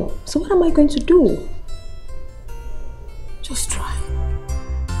girl. So what am I going to do? Just try.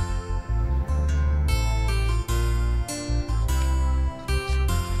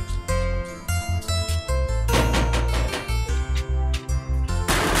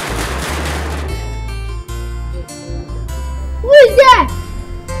 Who is there?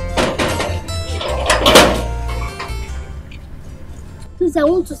 Please, I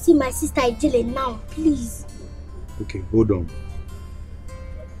want to see my sister Ijele now, please. Okay, hold on.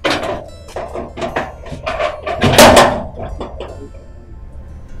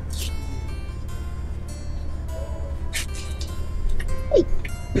 Hey,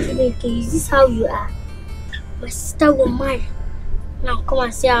 Ijele, is this how you are? My sister will marry. Now come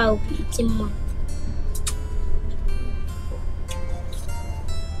and see how I'll be eating more.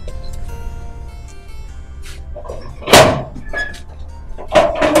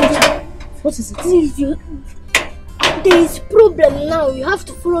 What is it? Please, there is problem now. You have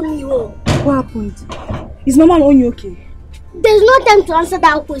to follow me home. What happened? Is Mama and Onyi okay? There's no time to answer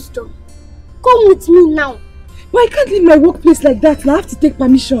that question. Come with me now. But I can't leave my workplace like that. Now I have to take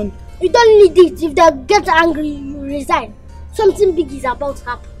permission. You don't need it. If they get angry, you resign. Something big is about to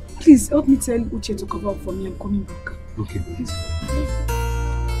happen. Please help me tell Uche to cover up for me. I'm coming back. Okay. Please.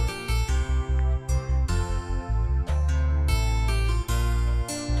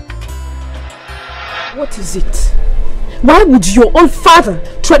 What is it? Why would your own father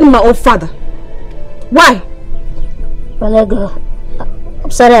threaten my own father? Why? Well, Ego,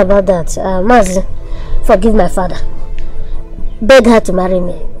 I'm sorry about that. Mazi, forgive my father. Beg her to marry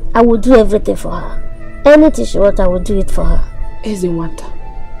me. I will do everything for her. Anything she wants, I will do it for her. Ezenwata,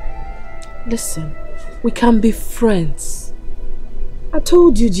 listen, we can be friends. I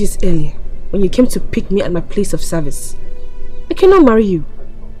told you just earlier, when you came to pick me at my place of service. I cannot marry you.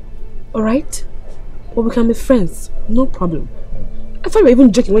 Alright? But we can be friends, no problem. I thought you were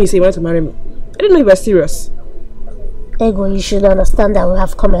even joking when you said you wanted to marry me. I didn't know you were serious. Ego, you should understand that we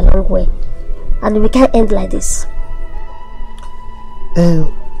have come a long way. And we can't end like this.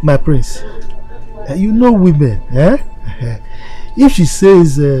 My prince, you know women, eh? If she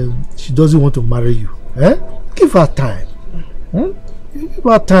says she doesn't want to marry you, give her time. Give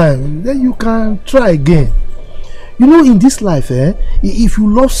her time, then you can try again. You know, in this life, if you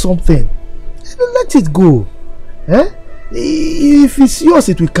love something, let it go. If it's yours,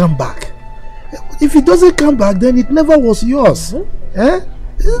 it will come back. If it doesn't come back, then it never was yours. That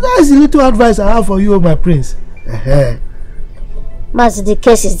is the little advice I have for you, my prince. Mas, the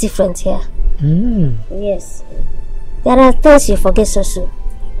case is different here. Yes. There are things you forget so soon.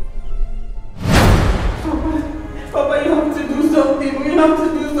 Papa, you have to do something. You have to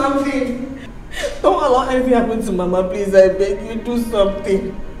do something. Don't allow anything happen to Mama, please. I beg you, do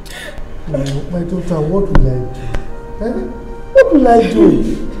something. My daughter, what will I do? What will I do?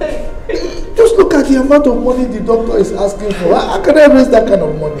 Just look at the amount of money the doctor is asking for. How can I raise that kind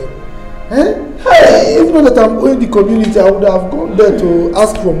of money? If not that I'm owing the community, I would have gone there to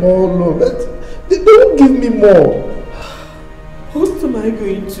ask for more loan. But they don't give me more. What am I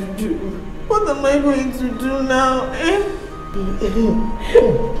going to do? What am I going to do now?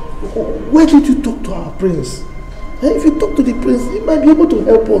 Why don't you talk to our prince? If you talk to the prince, he might be able to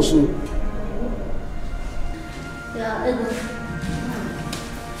help us.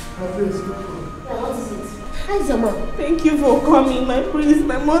 What is it? How is your mom? Thank you for coming, my prince.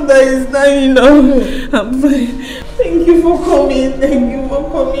 My mother is dying now. I'm fine. Thank you for coming. Thank you for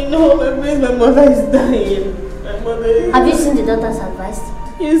coming. No, my prince, my mother is dying. My mother is... Have you seen the doctor's advice?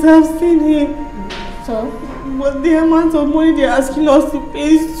 Yes, I've seen him. So? But the amount of money they're asking us to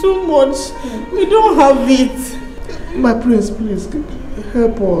pay is too much. We don't have it. My prince, please,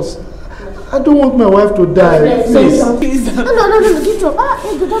 help us. I don't want my wife to die. Please. No,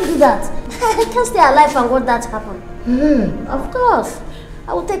 don't do that. I can't stay alive and let that happen. Of course.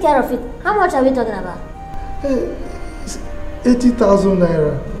 I will take care of it. How much are we talking about? 80,000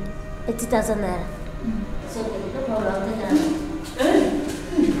 naira. 80,000 naira. So, no problem. I'll take care of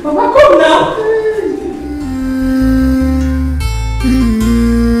it. Papa, come now.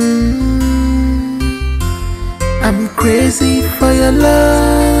 I'm crazy for your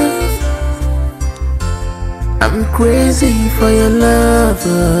love. I'm crazy for your love.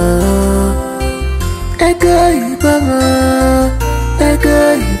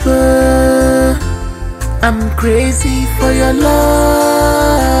 I'm crazy for your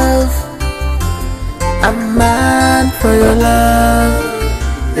love. I'm mad for your love.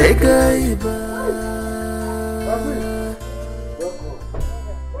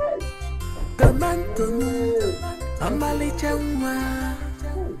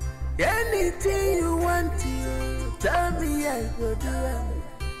 Anything you want to tell me, I go do it.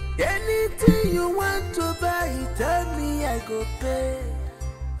 Anything you want to buy, tell me, I go pay.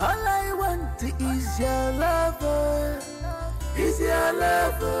 All I want is your lover. Is your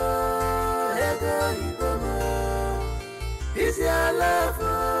lover. Is your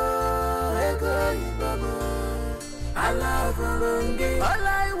lover. I love her. All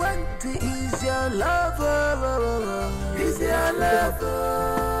I want is your lover. Is your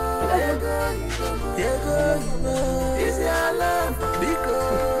lover. Is your lover.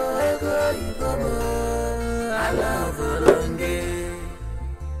 Because I love her.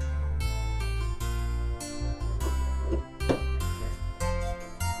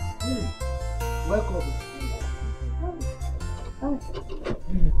 Welcome.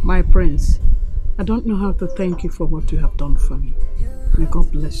 My prince, I don't know how to thank you for what you have done for me. May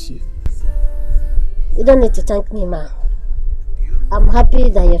God bless you. You don't need to thank me, ma. I'm happy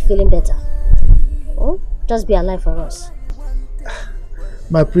that you're feeling better. Oh, just be alive for us.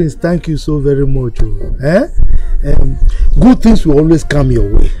 My prince, thank you so very much. Good things will always come your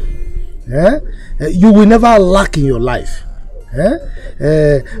way. You will never lack in your life.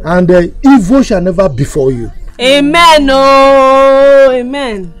 And evil shall never befall you. Amen. Oh,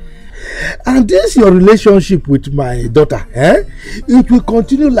 amen. And this your relationship with my daughter, it will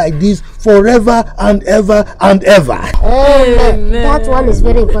continue like this forever and ever and ever. Amen. That one is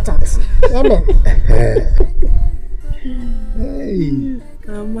very important. Amen. Hey.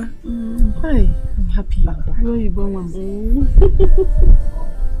 Mama. Hi. I'm happy you're back. Where you born, Mama?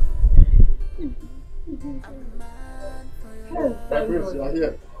 My prince, you are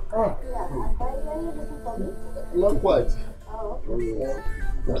here. Not quite.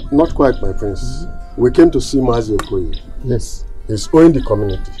 Not quite, my prince. We came to see Mazi Okoye. Yes. He's owing the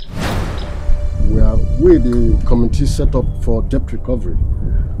community. We the community set up for debt recovery.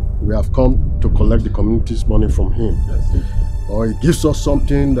 We have come to collect the community's money from him. Yes. Or he gives us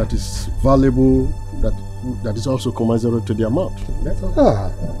something that is valuable, that is also commensurate to the amount. That's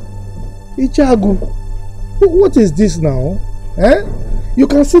all. Ichagu, what is this now? Eh? You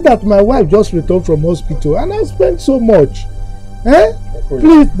can see that my wife just returned from hospital and I spent so much. Eh?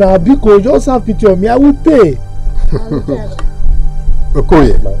 Please now, Biko, just have pity on me. I will pay.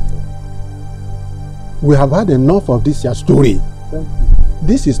 Okoye, we have had enough of this your story.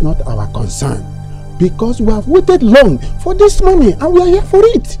 This is not our concern because we have waited long for this money and we are here for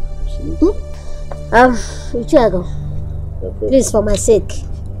it. Ichago, please, for my sake,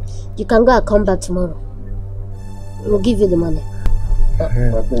 you can go and come back tomorrow. We'll give you the money.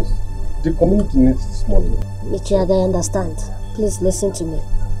 My prince, the community needs this money. Ichago, I understand. Please listen to me.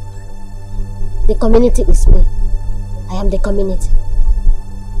 The community is me. I am the community.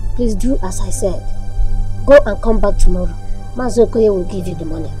 Please do as I said. Go and come back tomorrow. Mazi Okoye will give you the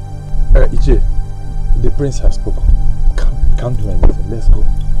money. Iche, the prince has spoken. Can't do anything. Let's go.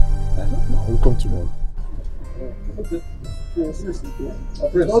 We'll come tomorrow. Okay.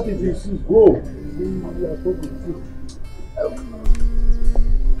 Not if you go.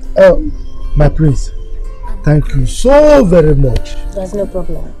 My prince, thank you so very much. There's no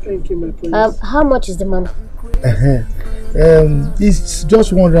problem. Thank you, my prince. How much is the money? It's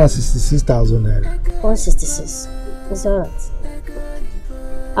just 166,000 naira. 166. It's alright.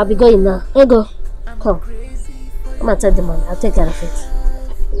 I'll be going now. Hey, go. Come. I'm gonna take the money. I'll take care of it.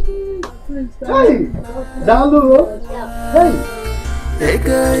 Hey! Dalu! Hey!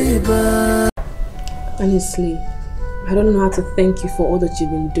 Honestly, I don't know how to thank you for all that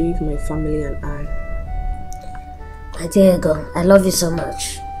you've been doing for my family and I. Diego, I love you so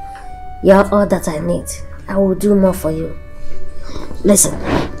much. You are all that I need. I will do more for you. Listen,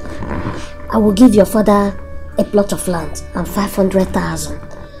 I will give your father a plot of land and 500,000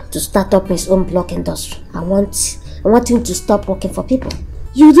 to start up his own block industry. I want him to stop working for people.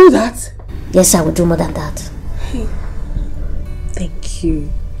 You do that? Yes, I will do more than that. Thank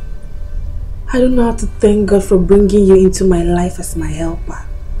you. I don't know how to thank God for bringing you into my life as my helper.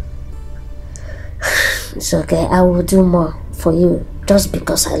 It's okay, I will do more for you just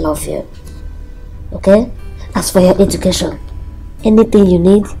because I love you. Okay? As for your education, anything you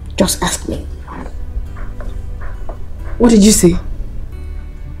need, just ask me. What did you say?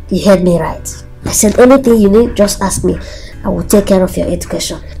 You heard me right. I said anything you need, just ask me. I will take care of your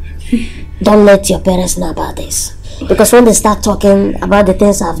education. Don't let your parents know about this. Because when they start talking about the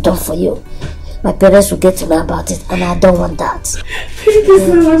things I've done for you, my parents will get to know about it, and I don't want that. Thank you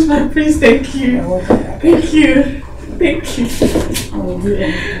so much, my prince. Thank you. Thank you. Thank you. I will do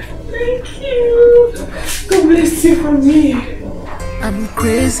anything. Thank you. God bless you for me. I'm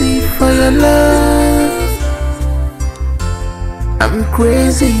crazy for your love. I'm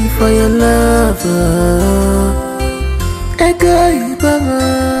crazy for your love.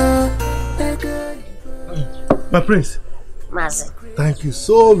 My prince, Mazi, thank you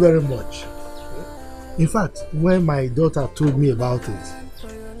so very much. In fact, when my daughter told me about it,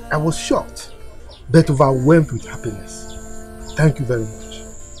 I was shocked, but overwhelmed with happiness. Thank you very much.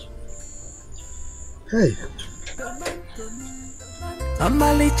 Hey.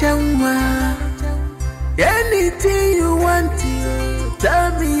 Anything you want to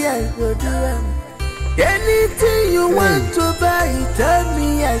tell me, I go do it. Anything you want to buy, tell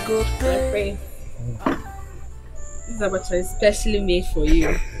me, I go pay. This abacha is specially made for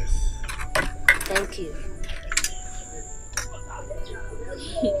you. Thank you.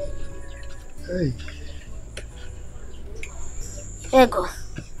 Hey. Ego,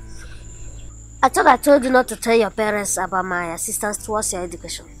 I thought I told you not to tell your parents about my assistance towards your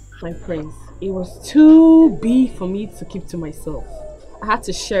education. My prince, it was too big for me to keep to myself. I had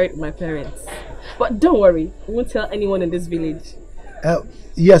to share it with my parents. But don't worry, we won't tell anyone in this village.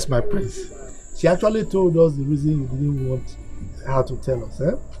 Yes, my prince. She actually told us the reason you didn't want her to tell us,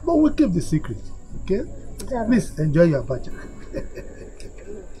 eh? But we'll keep the secret, okay? Please enjoy your abacha.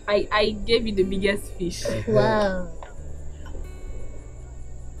 I gave you the biggest fish. Wow.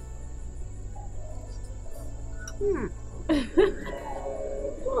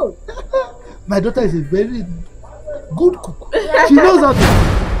 Oh. My daughter is a very good cook. She knows how to.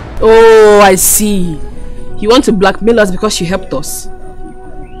 Oh, I see. You want to blackmail us because you helped us?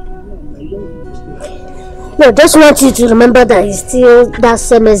 No, just want you to remember that it's still that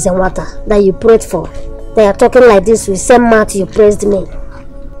same Ezenwata that you prayed for. They are talking like this with same mouth you praised me.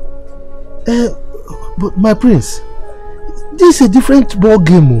 But my prince, this is a different ball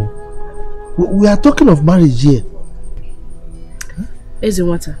game. We are talking of marriage here.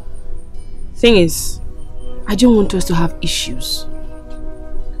 Ezenwata, thing is, I don't want us to have issues.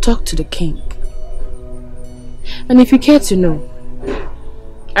 Talk to the king. And if you care to know,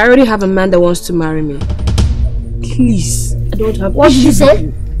 I already have a man that wants to marry me. Please, I don't have What did you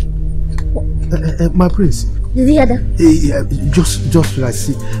say? My prince. Did you hear that? Just like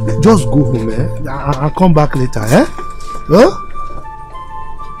see, just go home, I'll come back later, Huh?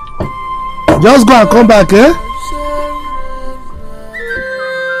 Just go and come back,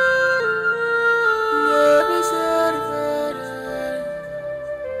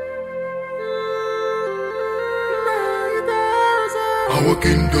 Our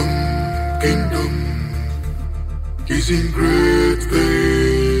kingdom is in great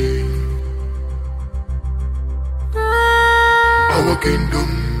pain. Our kingdom.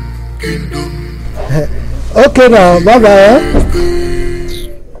 Okay now, bye-bye.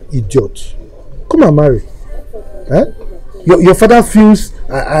 Idiot. Come and marry. Your father feels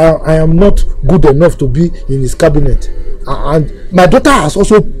I am not good enough to be in his cabinet. And my daughter has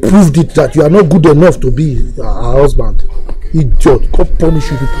also proved it that you are not good enough to be her husband. Idiot. Go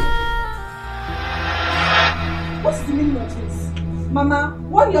punish you people. What's the meaning of this? Mama,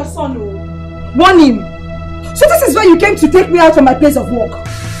 warn your son. Warn him. So this is why you came to take me out from my place of work.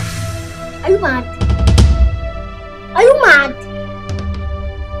 Are you mad? Are you mad?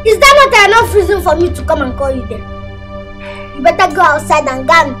 Is that not enough reason for me to come and call you then? You better go outside and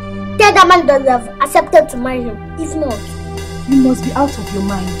go and tell that man that you have accepted to marry him. If not, you must be out of your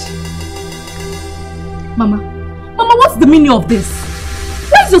mind. Mama, what's the meaning of this?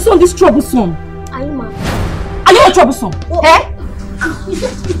 Why is your son this troublesome? Are you mad? Are you troublesome? Oh.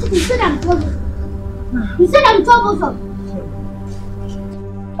 You said I'm troublesome. You said I'm troublesome.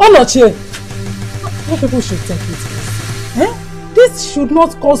 Oloche, you people should take it. This should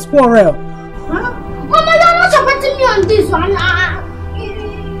not cause quarrel. Mama, you're not supporting me on this one.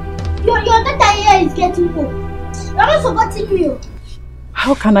 Your daughter here is getting old. You're not supporting me.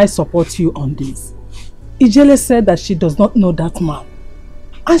 How can I support you on this? Ijele said that she does not know that man.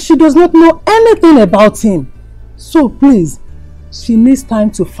 And she does not know anything about him. So please, she needs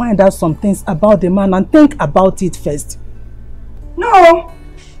time to find out some things about the man and think about it first. No!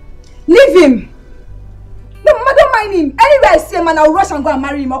 Leave him! No, Mama, don't mind him. Anywhere I see a man, I'll rush and go and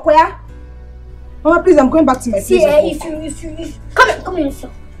marry him, okay? Mama, please, I'm going back to my place. See, if come here,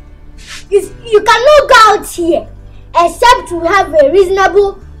 sir. You cannot go out here except to have a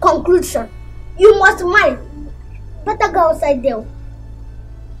reasonable conclusion. You must marry. Better go outside there.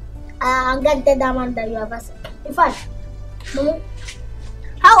 And get the man that you have asked. In fact, Mama,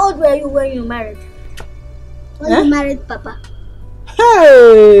 how old were you when you married? When you married Papa?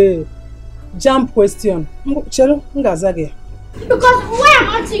 Hey! Jump question. Chelo, ngazage. Because why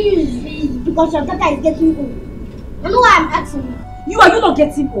I'm asking you is because your daughter is getting old. I know why I'm asking you. Are you not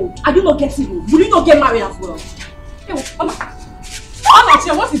getting old? Are you not getting old? Will you not get married as well? Hey, Mama,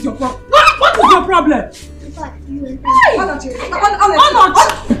 what is your problem? What is your problem? In fact, you and hey!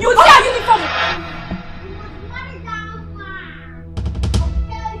 You will see our uniform.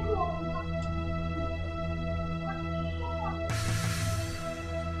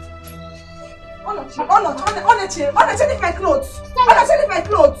 Leave my clothes. Leave my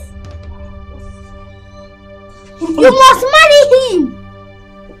clothes. You must marry him.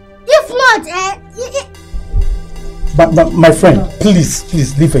 If not, But my friend, please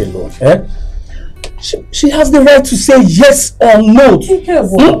leave her alone. She has the right to say yes or no.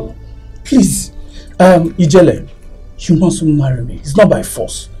 Please, Ijele, you must marry me. It's not by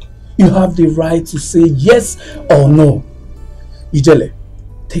force. You have the right to say yes or no. Ijele,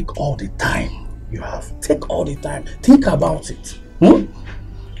 take all the time you have. Take all the time. Think about it.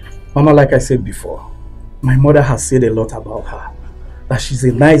 Mama, like I said before, my mother has said a lot about her. That she's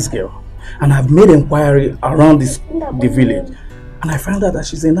a nice girl. And I've made inquiry around the village. And I found out that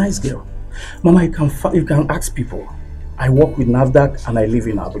she's a nice girl. Mama, you can ask people. I work with NAFDAC and I live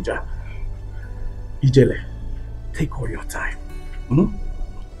in Abuja. Ijele, take all your time.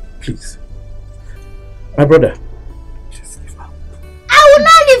 Please. My brother, just leave her. I will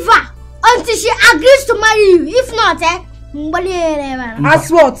not leave her until she agrees to marry you. If not, As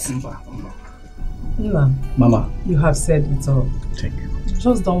what? Mama. You have said it all. Thank you.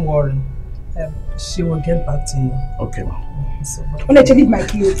 Just don't worry. She will get back to you. Okay, Mama. Let me leave my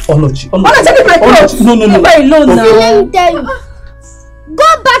clothes. Olochi. Let me leave my clothes. No. Leave her alone now. Let me tell you.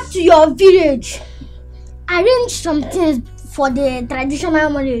 Go back to your village. Arrange some things for the traditional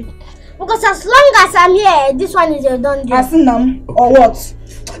marriage. Because as long as I'm here, this one is a done deal. Asinam or what?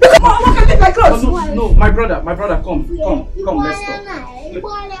 Come on, leave my clothes. No, my brother, come, let's talk.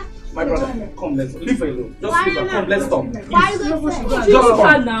 My brother, come, let's leave her alone. Just leave her, come, let's talk. Just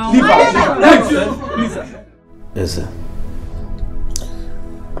come now. Leave her. Please. Yes, sir.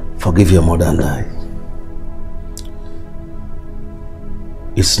 Forgive your mother and I.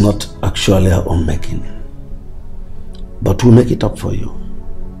 It's not actually her own making, but we'll make it up for you.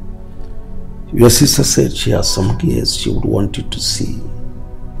 Your sister said she has some gears she would want you to see.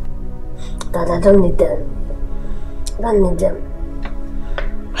 Dad, I don't need them. I don't need them.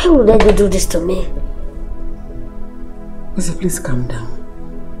 Why would they do this to me? Lisa, please calm down.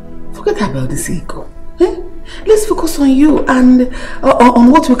 Forget about this ego. Eh? Let's focus on you and on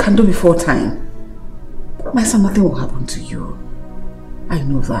what we can do before time. My son, nothing will happen to you. I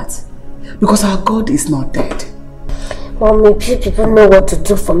know that. Because our God is not dead. Mommy, if people know what to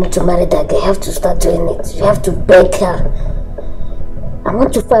do for me to marry that girl, you have to start doing it. You have to beg her. I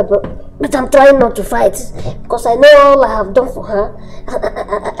want to fight, but I'm trying not to fight. Because I know all I have done for her.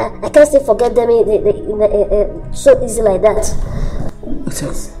 I can't still forget them so easy like that. It's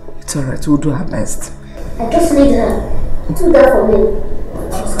alright, we'll do our best. I just need her. Do that for me.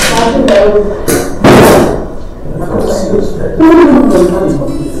 I'll do my own.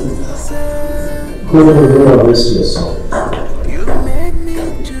 You made me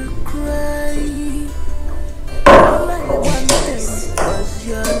to cry. All I wanted was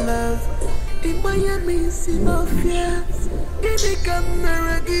your love. In Miami, Sinofia, in the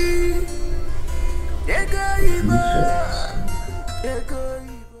camera,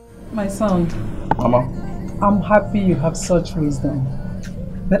 My son. Mama. I'm happy you have such wisdom.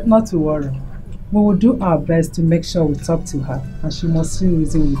 But not to worry. We will do our best to make sure we talk to her and she must still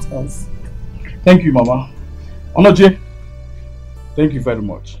reason with us. Thank you, Mama. Onoje, thank you very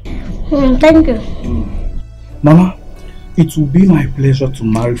much. Thank you. Mama, it will be my pleasure to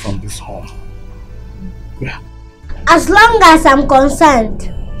marry from this home. Yeah. As long as I'm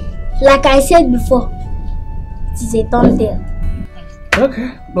concerned, like I said before, it is a done deal.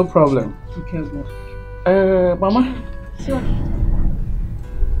 Okay, no problem. Okay, well. Mama? Sure.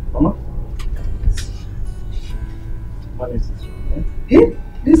 Mama? Manage this one, eh? Hey,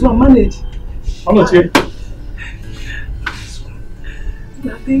 this one manage. How much here?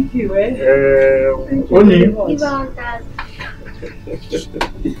 No, thank you, eh? Thank you Only. very much.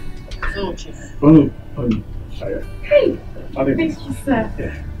 Only. Hey, thank you, sir.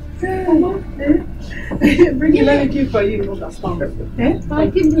 Yeah. Bring it, let me keep for you. I'll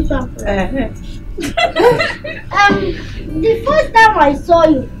give you some. The first time I saw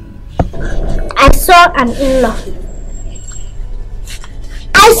you, I saw an in-law.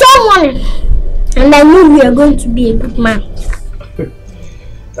 I saw money, and I knew you were going to be a good man.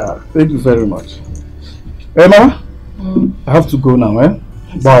 Thank you very much. Hey, Mama, I have to go now, eh?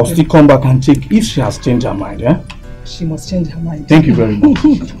 But I'll still come back and check if she has changed her mind, eh? She must change her mind. Thank you very much.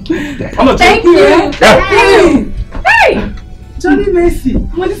 Thank you. Yeah. Hey! Johnny Macy.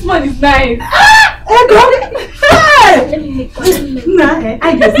 Well, this man is nice. Hey! Nah,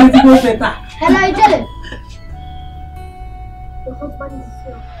 I just need to go better. Hello, Jelly. Your husband is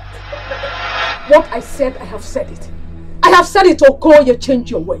here. What I said, I have said it. I have said it, Okoye,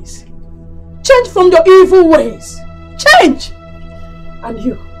 change your ways. Change from your evil ways. Change! And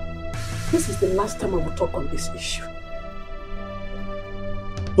you, this is the last time I will talk on this issue.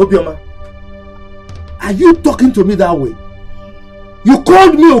 Obioma, are you talking to me that way? You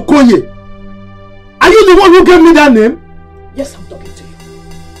called me Okoye. Are you the one who gave me that name? Yes, I'm talking to you.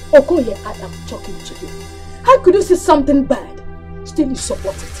 Okoye, I am talking to you. How could you see something bad? Still you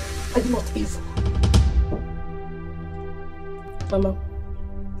support it. Are you not evil? Mama,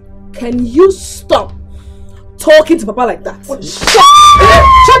 can you stop talking to Papa like that?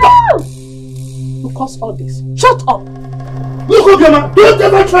 Shut up! You cause all this. Shut up! Look, Obioma, don't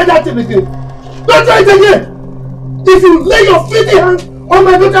ever try that thing again. Don't try it again. If you lay your filthy hand on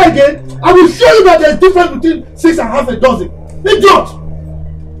my daughter again, I will show you that there's difference between 6 and half a dozen. Idiot!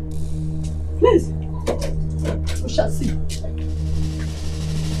 Please. We shall see.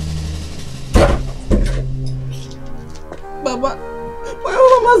 Baba, my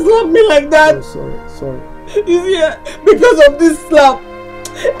mama slapped me like that. Oh, sorry. You see, because of this slap,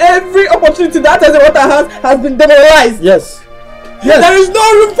 every opportunity that has been demoralized. Yes. Yes. There is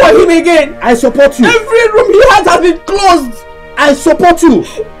no room for him again. I support you. Every room he has been closed. I support you.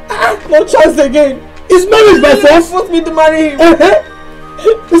 No chance again. Is marriage by force? You forced me to marry him.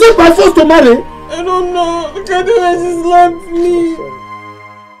 Is it by force to marry? I don't know. Look at the way she slapped me.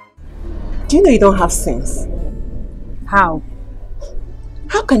 Do you know you don't have sense? How?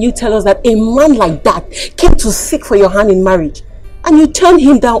 How can you tell us that a man like that came to seek for your hand in marriage and you turned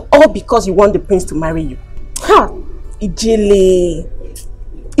him down all because you want the prince to marry you? Ha! Ijele!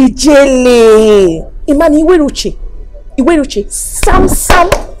 Imani Iweruche, Sam.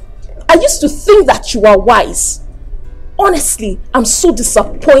 I used to think that you are wise. Honestly, I'm so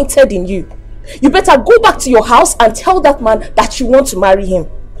disappointed in you. You better go back to your house and tell that man that you want to marry him.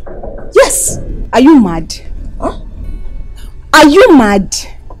 Yes! Are you mad? Huh? Are you mad?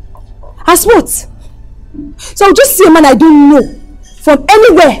 As what? So I'll just see a man I don't know from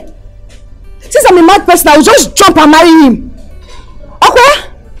anywhere. Since I'm a mad person, I'll just jump and marry him. Okay?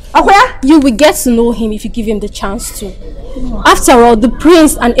 You will get to know him if you give him the chance to. After all, the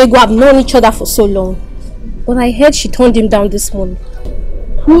prince and Ego have known each other for so long. But I heard she turned him down this morning.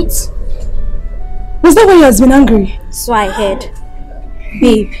 What? Was that why he has been angry? So I heard.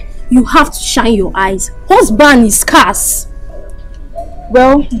 Babe, you have to shine your eyes. Husband is scarce.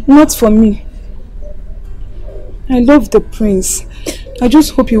 Well, not for me. I love the prince. I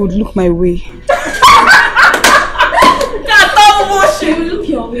just hope he would look my way. Look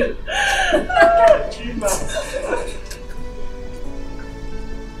your way.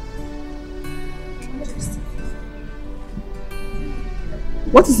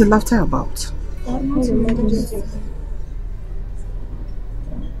 What is the laughter about?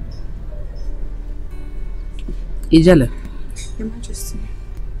 Ijele, Your Majesty.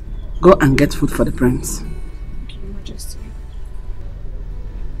 go and get food for the prince. Your Majesty.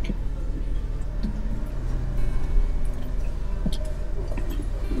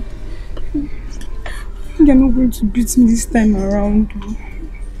 You're not going to beat me this time around.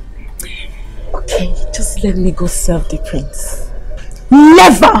 Okay, just let me go serve the prince.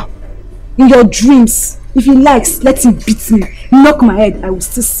 Never! In your dreams. If he likes, let him beat me. Knock my head, I will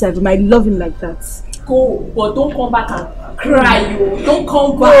still serve him. I love him like that. Go, but don't come back and cry, yo. Don't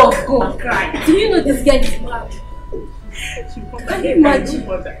come back. Go and cry. Do you know this girl is mad? Can you imagine?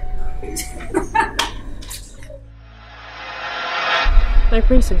 My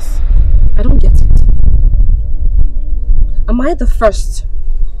princess, I don't get it. Am I the first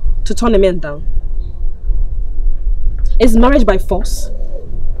to turn a man down? Is marriage by force?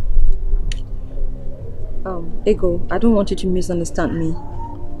 Ego, I don't want you to misunderstand me.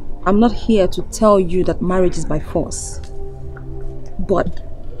 I'm not here to tell you that marriage is by force. But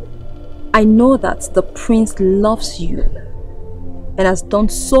I know that the prince loves you and has done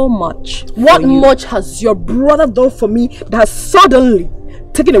so much. What much has your brother done for me that has suddenly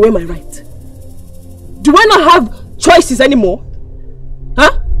taken away my right? Do I not have choices anymore?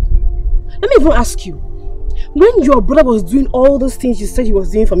 Huh? Let me even ask you. When your brother was doing all those things you said he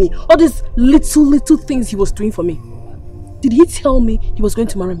was doing for me, all these little things he was doing for me, did he tell me he was going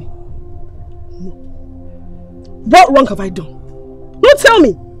to marry me? No. What wrong have I done? No, tell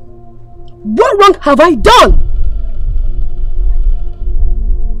me. What wrong have I done?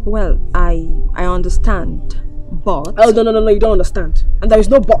 Well, I understand, but... Oh, no, you don't understand. And there is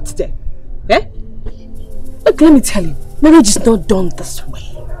no but there. Eh? Look, let me tell you, marriage is not done this way.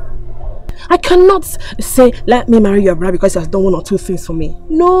 I cannot say, let me marry your brother because he has done one or two things for me.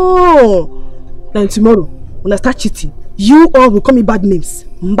 No. Then tomorrow, when I start cheating, you all will call me bad names.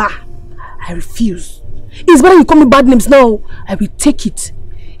 Mba. I refuse. It's better you call me bad names now. I will take it.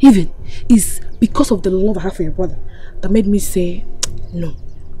 Even, it's because of the love I have for your brother that made me say, no.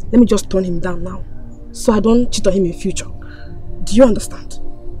 Let me just turn him down now, so I don't cheat on him in future. Do you understand?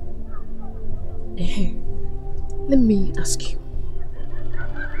 Let me ask you.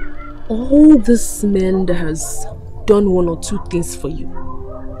 All this man that has done one or two things for you,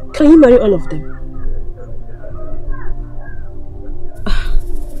 can you marry all of them?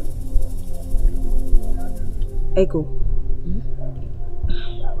 Ego.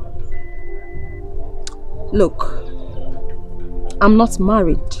 Look, I'm not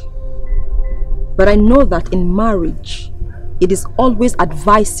married, but I know that in marriage, it is always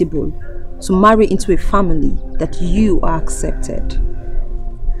advisable to marry into a family that you are accepted.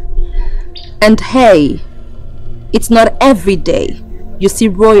 And hey, it's not every day you see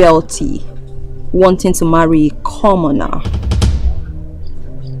royalty wanting to marry a commoner.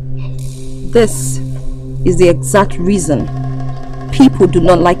 This is the exact reason people do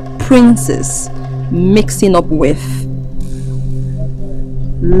not like princes mixing up with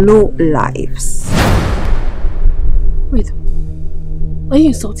low lives. Wait, are you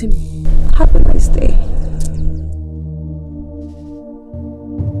insulting me? Have a nice day.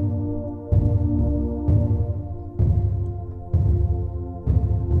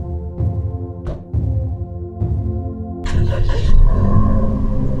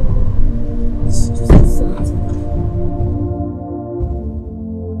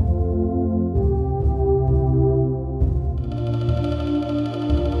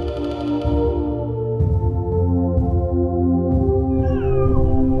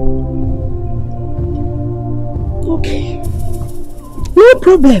 No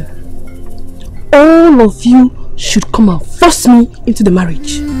problem. All of you should come and force me into the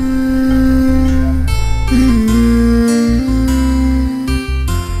marriage.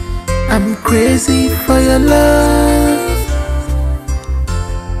 I'm crazy for your love.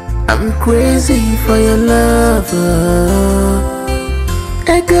 I'm crazy for your love.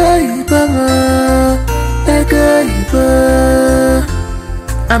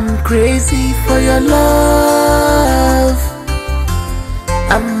 I'm crazy for your love.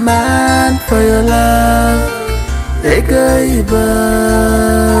 I'm mad for your love.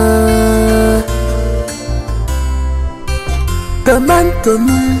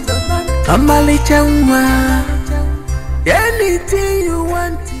 Anything you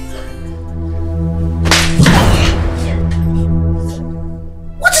want.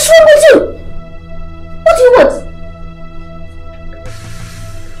 What is wrong with you? What do you want?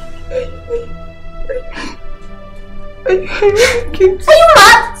 Are you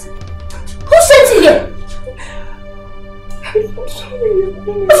mad? Who sent you here? I'm sorry.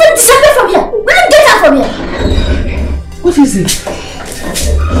 Disappear from here. Will you get out from here? What is it?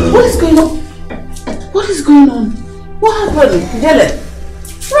 What is going on? What is going on? What happened? Jelle?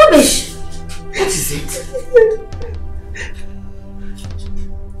 Rubbish. What is it?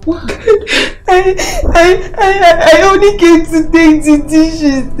 What? I only came to take the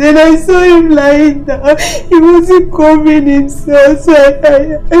dishes. Then I saw him lying down. He wasn't covering himself, so I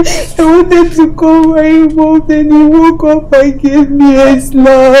wanted to cover him up. Then he woke up and gave me a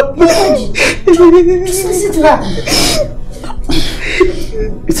slap. Just listen to that.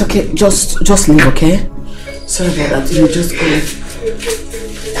 It's okay. Just leave, okay? Sorry about that. You just go.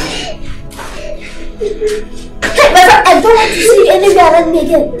 Hey, my friend, I don't want to see you anywhere around me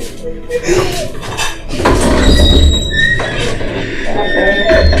again.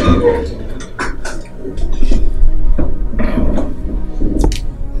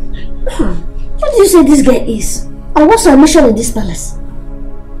 What do you say this girl is? And what's her mission in this palace?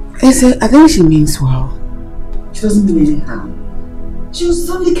 I think she means well. She doesn't mean any harm. She was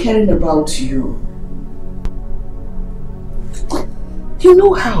only caring about you. You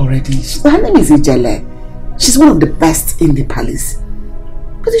know her already. Her name is Ijele. She's one of the best in the palace.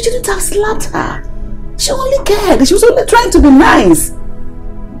 But you shouldn't have slapped her. She only cared. She was only trying to be nice.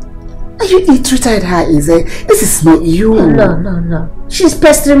 And you treated her easy. This is not you. No. She's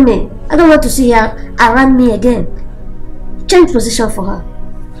pestering me. I don't want to see her around me again. Change position for her.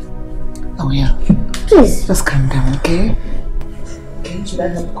 Oh yeah. Please. Just calm down, okay? Okay, should I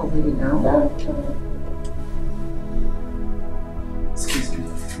help cover you now? No. Excuse me.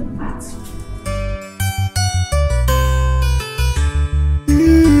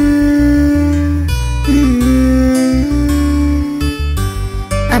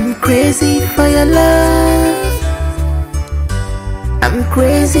 I'm crazy for your love. I'm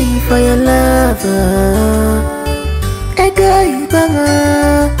crazy for your love.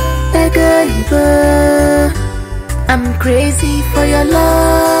 I'm crazy for your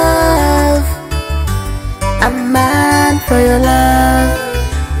love. I'm mad for your love.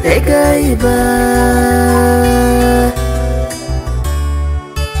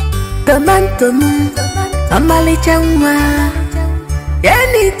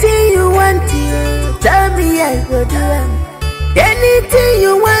 Anything you want, tell me I go do it. Anything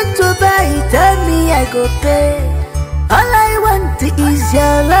you want to buy, tell me I go pay. All I want is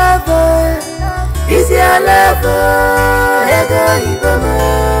your lover. Is your lover.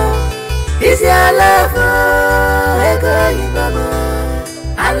 Is your lover.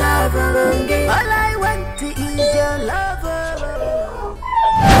 I love her. All I want is your lover.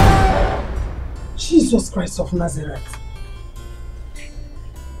 Jesus Christ of Nazareth.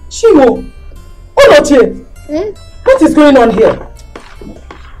 Shimo! Oloche! What is going on here?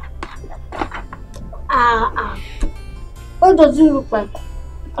 What does it look like?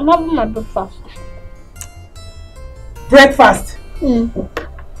 I'm having my breakfast. Breakfast?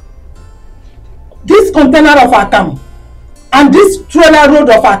 This container of Akam and this trailer road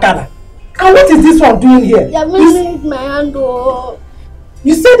of Akara. And what is this one doing here? You're missing my hand.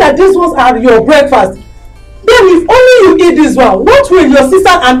 You said that these ones are your breakfast. Then if only you eat this one, what will your sister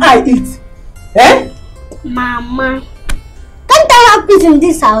and I eat? Eh? Mama, can't I have peace in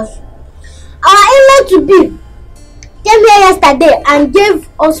this house? Our in-law to be came here yesterday and gave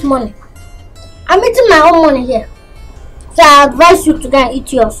us money. I'm eating my own money here. So I advise you to go and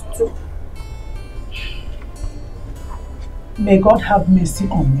eat yours too. May God have mercy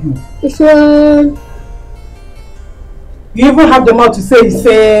on you. You even have the mouth to say it's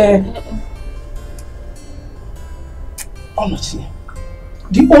Onochi,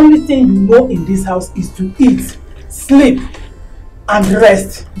 the only thing you know in this house is to eat, sleep, and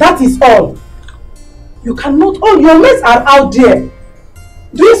rest. That is all. You cannot, oh, your mates are out there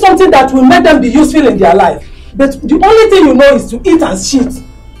doing something that will make them be useful in their life. But the only thing you know is to eat and shit.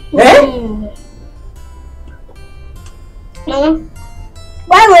 Eh? Mama,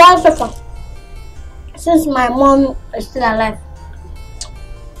 why will I suffer? Since my mom is still alive.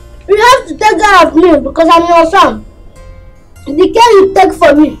 You have to take care of me because I'm your son. The care you take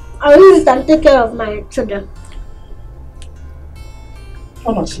for me, I will use it and take care of my children.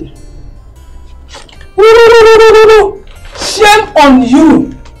 Honestly. Shame on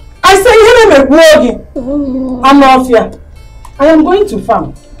you. I say you make working. I'm not here. I am going to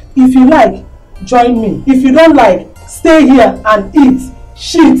farm. If you like, join me. If you don't like, stay here and eat,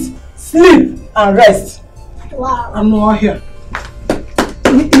 shit, sleep and rest. Wow. I'm not here.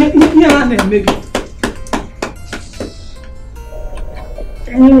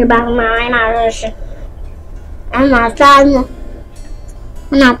 Ini bang main harus. Anak tanya.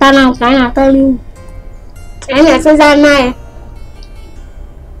 Anak tanah saya tanya. Anak sesama.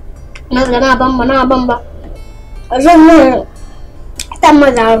 Nak bamba. Azan tama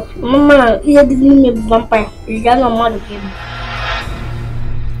dah. Mama ia di sini bamba. Jangan malu kita.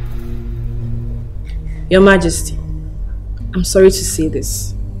 Your Majesty, I'm sorry to say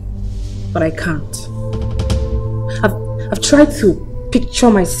this, but I can't. I've tried to picture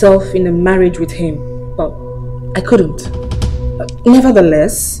myself in a marriage with him, but I couldn't.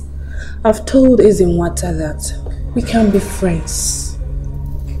 Nevertheless, I've told Ezenwata that we can be friends.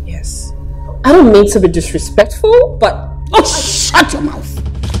 Yes. I don't mean to be disrespectful, but... Oh, shut your mouth!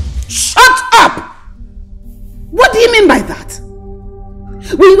 Shut up! What do you mean by that?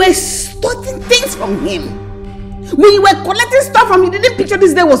 We were studying things from him. We were collecting stuff from him. You didn't picture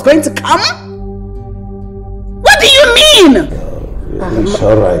this day was going to come? What do you mean? It's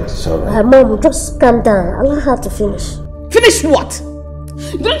alright, it's alright. Mom, just calm down. I'll have to finish. Finish what?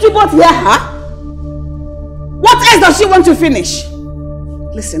 Don't you both hear her? What else does she want to finish?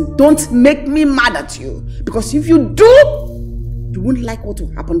 Listen, don't make me mad at you. Because if you do, you won't like what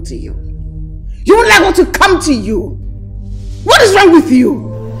will happen to you. You won't like what will come to you. What is wrong with you?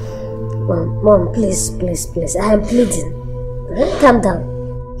 Mom, please. I am pleading. Calm down.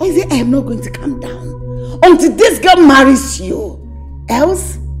 I say I am not going to calm down until this girl marries you.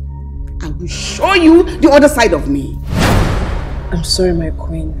 Else, I will show you the other side of me. I'm sorry, my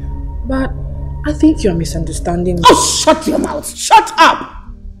queen, but I think you're misunderstanding me. Oh, shut your mouth. Shut up.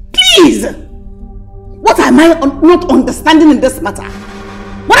 Please. What am I not understanding in this matter?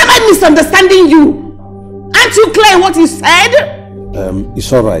 What am I misunderstanding you? Aren't you clear what you said?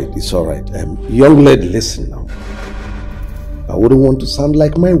 It's alright. Young lady, listen now. I wouldn't want to sound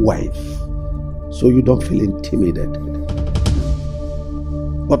like my wife, so you don't feel intimidated.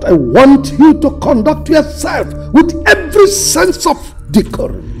 But I want you to conduct yourself with every sense of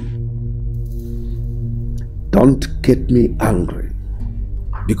decorum. Don't get me angry.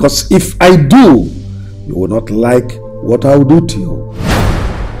 Because if I do, you will not like what I will do to you.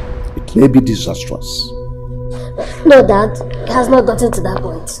 It may be disastrous. No, Dad. It has not gotten to that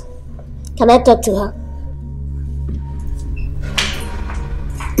point. Can I talk to her?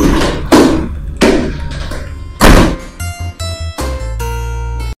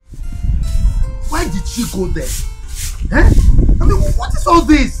 Why did she go there? Eh? I mean, what is all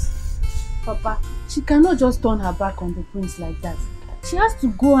this? Papa, she cannot just turn her back on the prince like that. She has to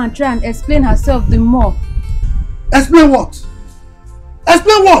go and try and explain herself the more. Explain what?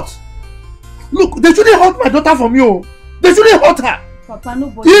 Explain what? Look, they shouldn't hurt my daughter from you. They shouldn't hurt her. Papa,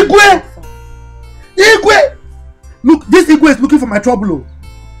 nobody. Igwe! Look, this Igwe is looking for my trouble.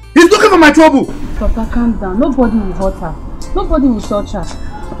 He's looking for my trouble. Papa, calm down. Nobody will hurt her. Nobody will touch her.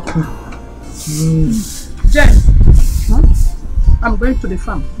 Jen, huh? I'm going to the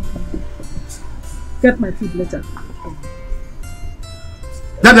farm. Get my food later.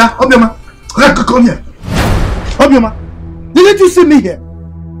 Dada, Obioma, come here. Obioma, didn't you see me here?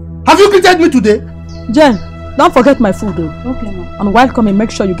 Have you greeted me today? Jen, don't forget my food though. Okay, ma. And while coming,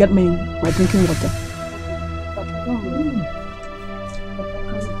 make sure you get me my drinking water.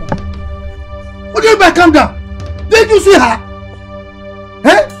 What do you mean by calm down? Didn't you see her?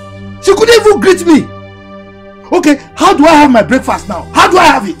 Eh? She couldn't even greet me. Okay, how do I have my breakfast now? How do I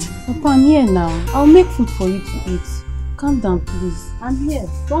have it? Papa, I'm here now. I'll make food for you to eat. Calm down, please. I'm here.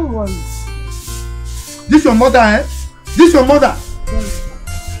 Don't worry. This your mother, eh? This your mother? Yes.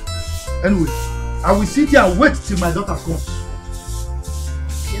 Anyway, I will sit here and wait till my daughter comes.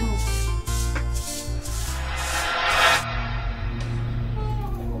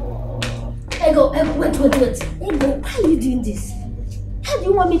 Ego, wait. Ego, why are you doing this? How do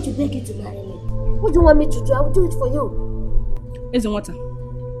you want me to beg you to marry me? What do you want me to do? I will do it for you. Ezenwata,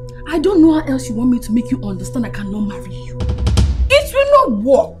 I don't know how else you want me to make you understand I cannot marry you. It will not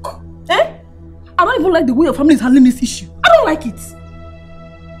work. Eh? I don't even like the way your family is handling this issue. I don't like it.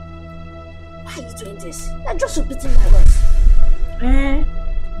 Why are you doing this? You're just repeating my words.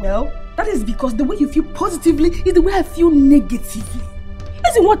 Well, that is because the way you feel positively is the way I feel negatively.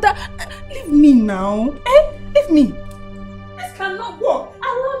 Ezenwata, leave me now. Leave me. This cannot work. I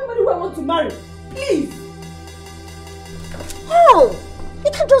want anybody who I want to marry. Please. Oh,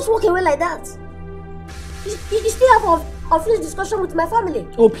 you can't just walk away like that. You still have unfinished discussion with my family.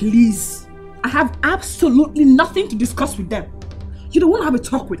 Oh, please. I have absolutely nothing to discuss with them. You're the one I have a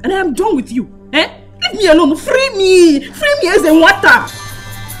talk with, and I am done with you. Leave me alone. Free me. Free me, Ezenwata.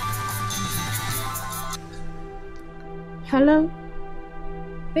 Hello?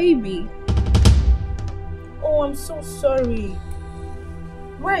 Baby. Oh, I'm so sorry.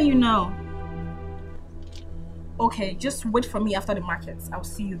 Where are you now? Okay, just wait for me after the markets. I'll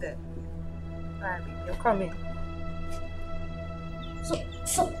see you there. Alright, baby, you're coming.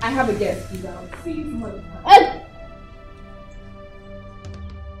 So I have a guest, please. I'll see you tomorrow. Hey!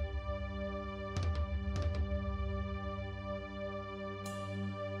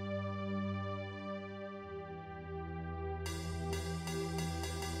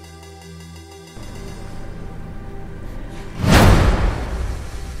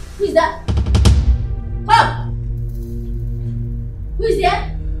 Who is that? Come! Who is there?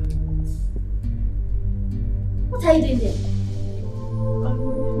 What are you doing there?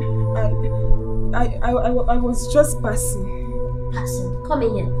 I was just passing. Passing? Come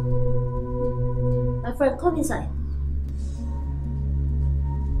in here. My friend, come inside.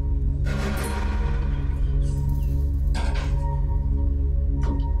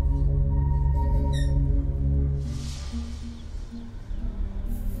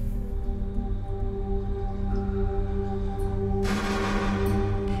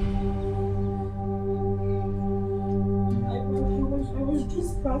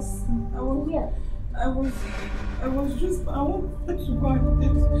 I wanted to go and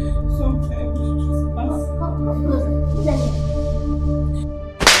get something. I was just passing. Come closer.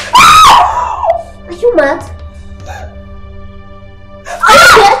 Are you mad? Are you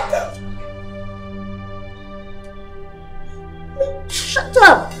dead? Shut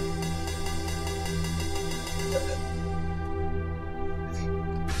up!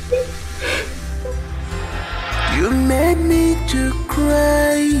 You made me to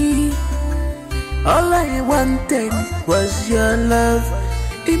cry. All I wanted was your love.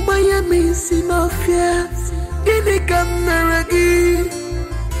 In Miami, see no fear. In the camera,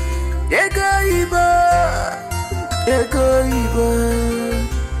 Yega Iba, Yega Iba,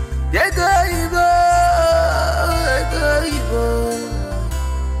 Yega Iba, Yega Iba.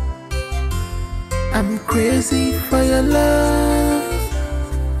 I'm crazy for your love.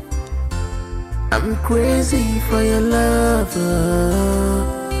 I'm crazy for your love.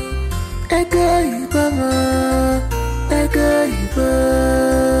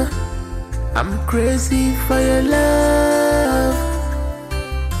 I'm crazy for your love.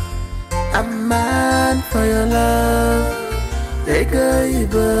 I'm mad for your love.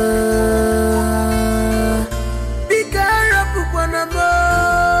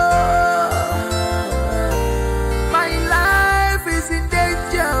 My life is in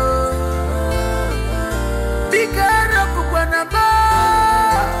danger.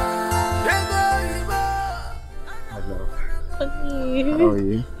 How are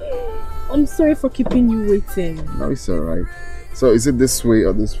you? I'm sorry for keeping you waiting. No, it's alright. So is it this way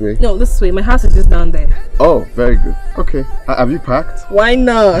or this way? No, this way. My house is just down there. Oh, very good. Okay. Have you packed? Why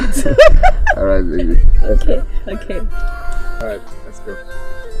not? Alright, baby. Okay. Okay. Alright, let's go.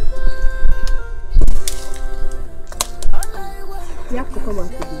 You have to come and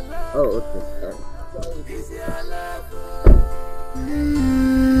see me. Oh, okay.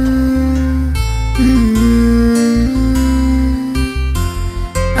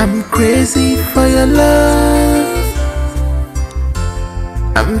 I'm crazy for your love.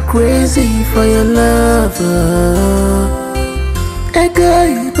 I'm crazy for your love.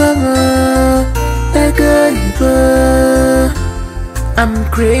 I'm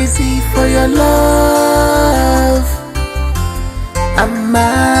crazy for your love. I'm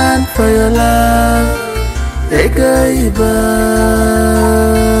mad for your love.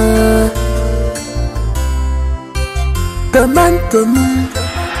 The man to me.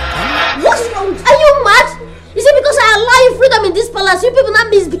 What's wrong? Are you mad? Is it because I allow you freedom in this palace? You people not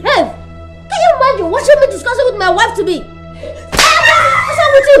misbehave. Can you imagine watching me discussing with my wife to be? What's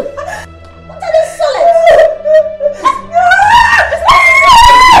wrong with you? What are these solids?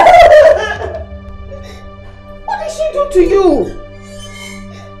 What did she do to you?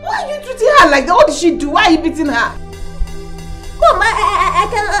 treating her like that? What did she do? Why are you beating her? Mom,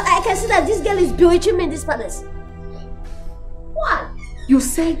 I can see that this girl is bewitching me in this palace. Why? You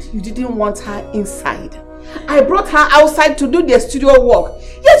said you didn't want her inside. I brought her outside to do the studio work.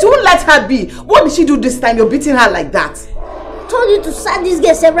 Yet you won't let her be. What did she do this time? You're beating her like that. I told you to sack this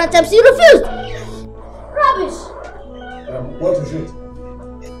girl several times. You refused. Rubbish. What is it?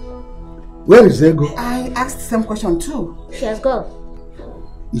 Where is Ego? I asked the same question too. She has gone.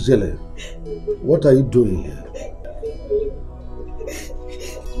 Ijele, what are you doing here?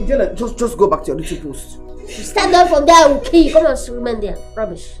 Ijele, just go back to your little post. Stand up from there, I will kill you. Come on, remain there.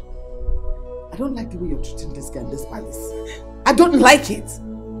 Rubbish. I don't like the way you're treating this girl in this palace. I don't like it.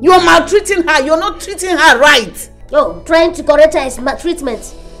 You're maltreating her. You're not treating her right. Yo, trying to correct her is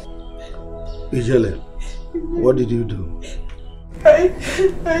maltreatment. Ijele, what did you do? I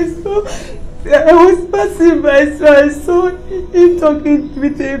was passing by, so I saw him talking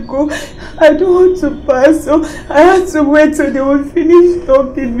with Ego. I don't want to pass, so I had to wait till they would finish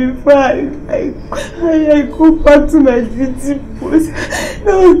talking before I go back to my duty post.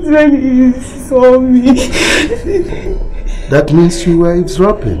 That was when he saw me. That means you were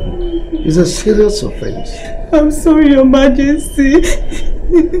eavesdropping. It's a serious offense. I'm sorry, Your Majesty.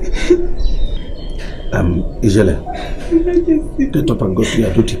 Ijele, get up and go to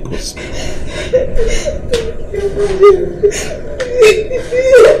your duty post.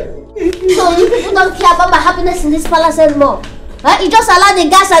 So you people don't care about my happiness in this palace anymore? You just allow the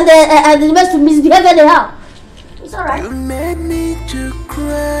gas and the rest to misbehave anyhow. It's alright. You made me to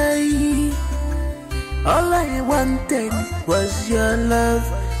cry. All I wanted was your love.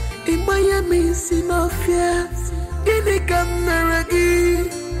 In Miami, see no fear. In the camera,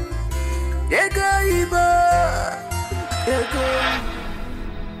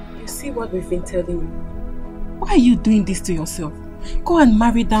 you see what we've been telling you? Why are you doing this to yourself? Go and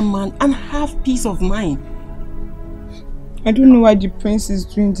marry that man and have peace of mind. I don't know why the prince is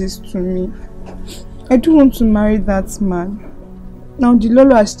doing this to me. I don't want to marry that man. Now the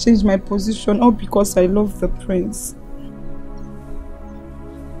Lolo has changed my position all because I love the prince.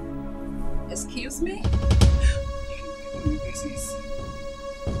 Excuse me?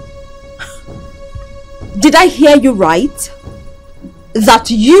 Did I hear you right?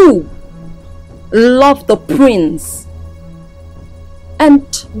 That you love the prince? And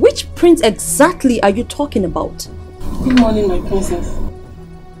which prince exactly are you talking about? Good morning, my princess. Am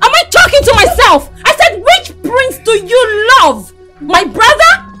I talking to myself? I said, which prince do you love? My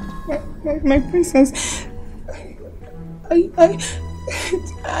brother? My princess. I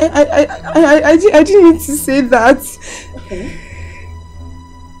didn't mean to say that. Okay.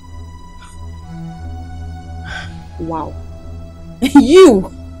 Wow.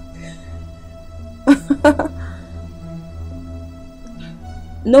 You!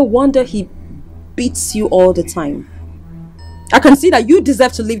 No wonder he beats you all the time. I can see that you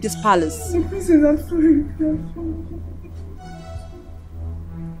deserve to leave this palace. Princess, I'm sorry.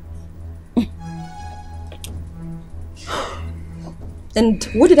 And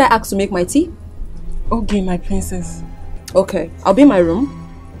what did I ask to make my tea? Okay, my princess. Okay, I'll be in my room.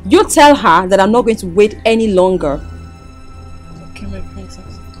 You tell her that I'm not going to wait any longer. Okay, my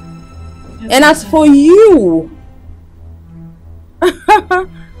princess. And as for you,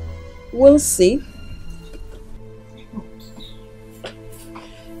 we'll see. I'm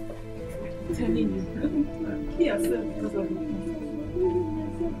telling you.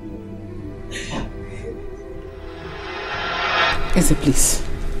 Because of Eze, please.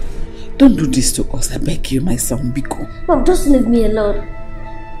 Don't do this to us. I beg you, my son, Biko. Mom, just leave me alone.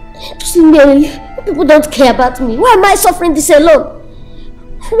 Just leave me alone. People don't care about me. Why am I suffering this alone?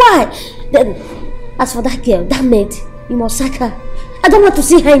 Why? Then, as for that girl, that maid, you must sack her. I don't want to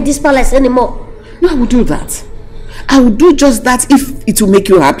see her in this palace anymore. No, I will do that. I will do just that if it will make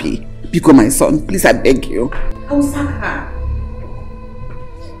you happy. Biko, my son, please, I beg you. I will sack her.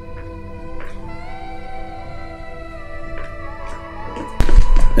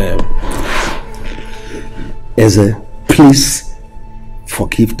 Eze, please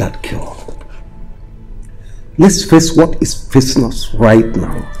forgive that girl. Let's face what is facing us right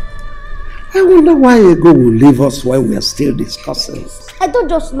now. I wonder why Ego will leave us while we are still discussing. I don't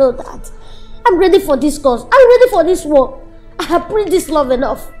just know that. I'm ready for this cause. I'm ready for this war. I have prayed this love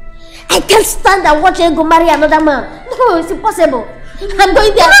enough. I can't stand and watch Ego marry another man. No, it's impossible. I'm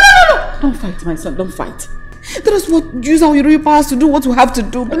going there. No. Don't fight, my son, don't fight. That is what use our Yoruba powers to do what we have to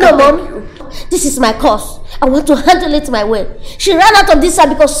do. No, Mom. This is my cause. I want to handle it my way. She ran out of this side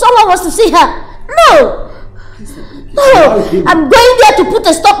because someone wants to see her. No! No! I'm going there to put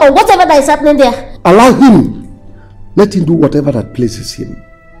a stop on whatever that is happening there. Allow him. Let him do whatever that pleases him.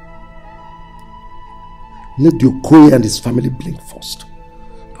 let the Okoye and his family blink first.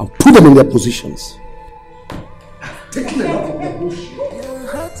 I'll put them in their positions. Take them out of their bullshit. You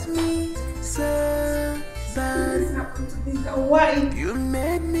hurt me so bad. You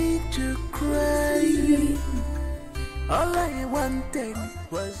made me to cry. All I wanted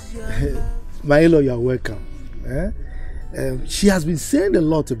was your... My in-law, you're welcome. She has been saying a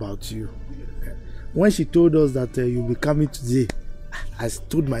lot about you. When she told us that you'll be coming today, I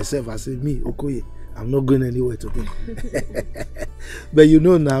stood myself. I said, me, Okoye, I'm not going anywhere today. But you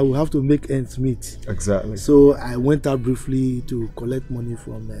know now, we have to make ends meet. Exactly. So I went out briefly to collect money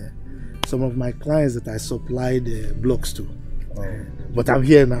from some of my clients that I supplied blocks to. But I'm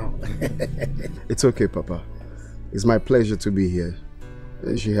here now. It's okay, Papa. It's my pleasure to be here.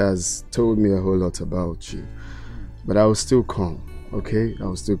 She has told me a whole lot about you. But I will still come, okay? I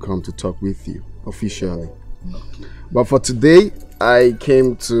will still come to talk with you, officially. But for today, I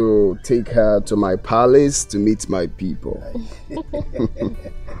came to take her to my palace to meet my people.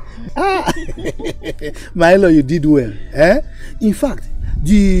 My in-law, you did well. In fact,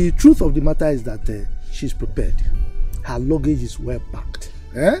 the truth of the matter is that she's prepared. Her luggage is well packed.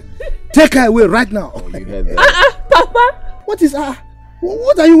 Take her away right now. Oh, you heard that? Papa! What is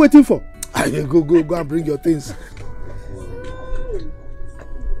what are you waiting for? Go and bring your things.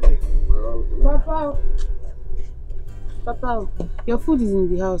 Papa, your food is in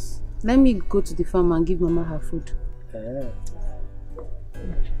the house. Let me go to the farm and give Mama her food.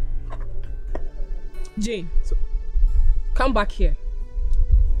 Jane, come back here.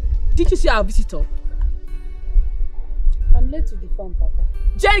 Did you see our visitor? I'm late to the farm, Papa.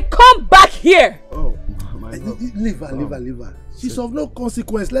 Jane, come back here! Oh, my God. Leave her. She's of no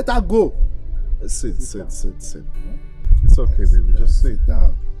consequence. Let her go. Sit. It's okay, baby. Just sit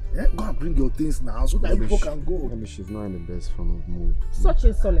down. Go and bring your things now so that people can go. Maybe she's not in the best form of mood. Such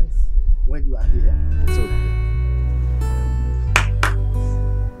insolence. When you are here. It's okay.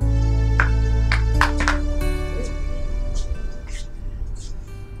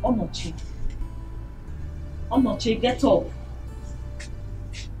 Onoche, get up.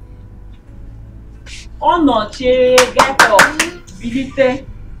 Onoche, get up. Bilite,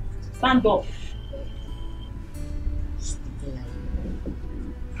 stand up.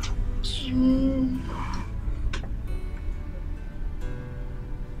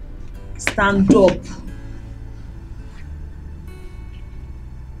 Stand up.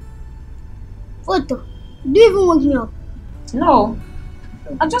 Otto, do you even wake me up? No,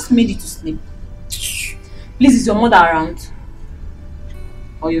 I just made you to sleep. Please, is your mother around?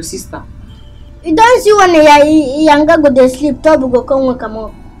 Or your sister? You don't see when a younger go to sleep, Toby go come wake him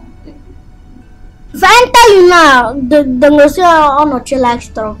up. If I enter you now, the go say Onoche like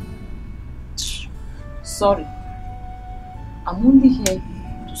strong. Sorry. I'm only here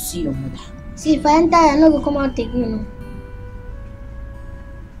to see your mother. See, if I enter, I no go come out take you now.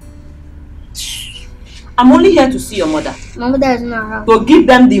 I'm only here to see your mother. My mother is not around. To give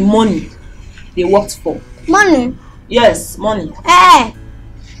them the money they worked for. Money? Yes, money. Hey!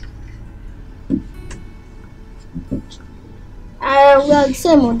 I will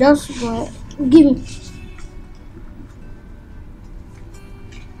say more, just give me.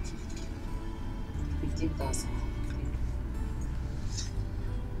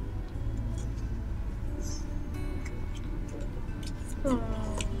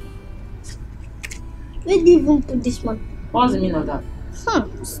 Where do you even put this one? What's the meaning of that?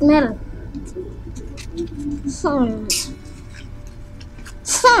 Smell.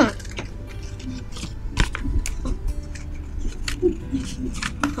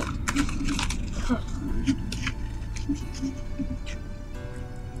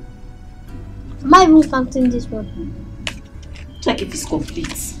 Am I even counting this one? Check if it's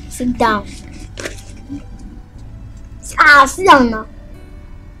complete. Sit down. Sit down now.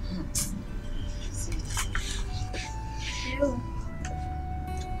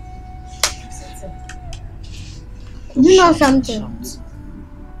 You know something?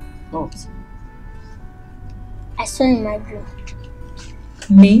 What? I saw in my dream.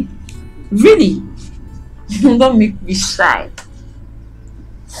 Me? Really? Don't make me shy.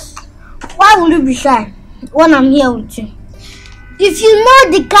 Why will you be shy when I'm here with you? If you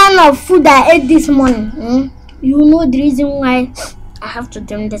know the kind of food I ate this morning, you know the reason why I have to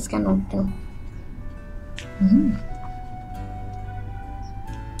do this kind of thing.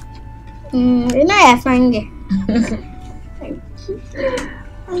 You know I find it.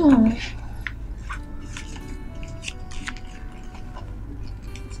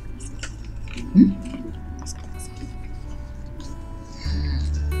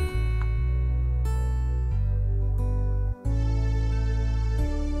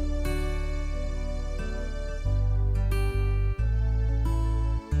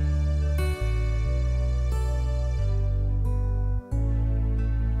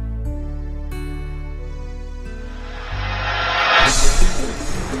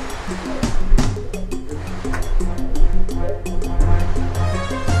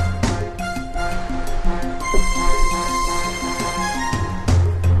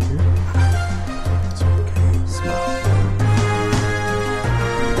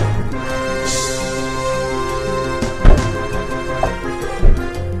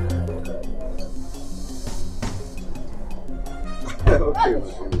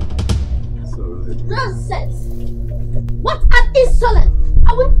 Nonsense! What an insolence!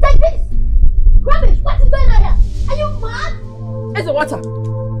 I will take this! Rubbish! What is going on here? Are you mad? Ezewata,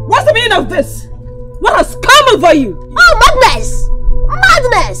 what's the meaning of this? What has come over you? Oh, madness!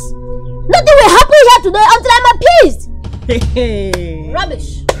 Madness! Nothing will happen here today until I'm appeased! Rubbish!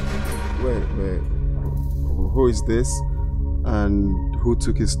 Wait. Who is this? And who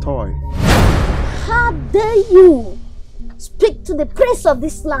took his toy? How dare you speak to the prince of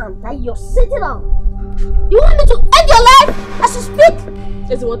this land that you're sitting on? You want me to end your life as you speak?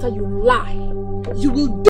 Ezewata, you lie. You will do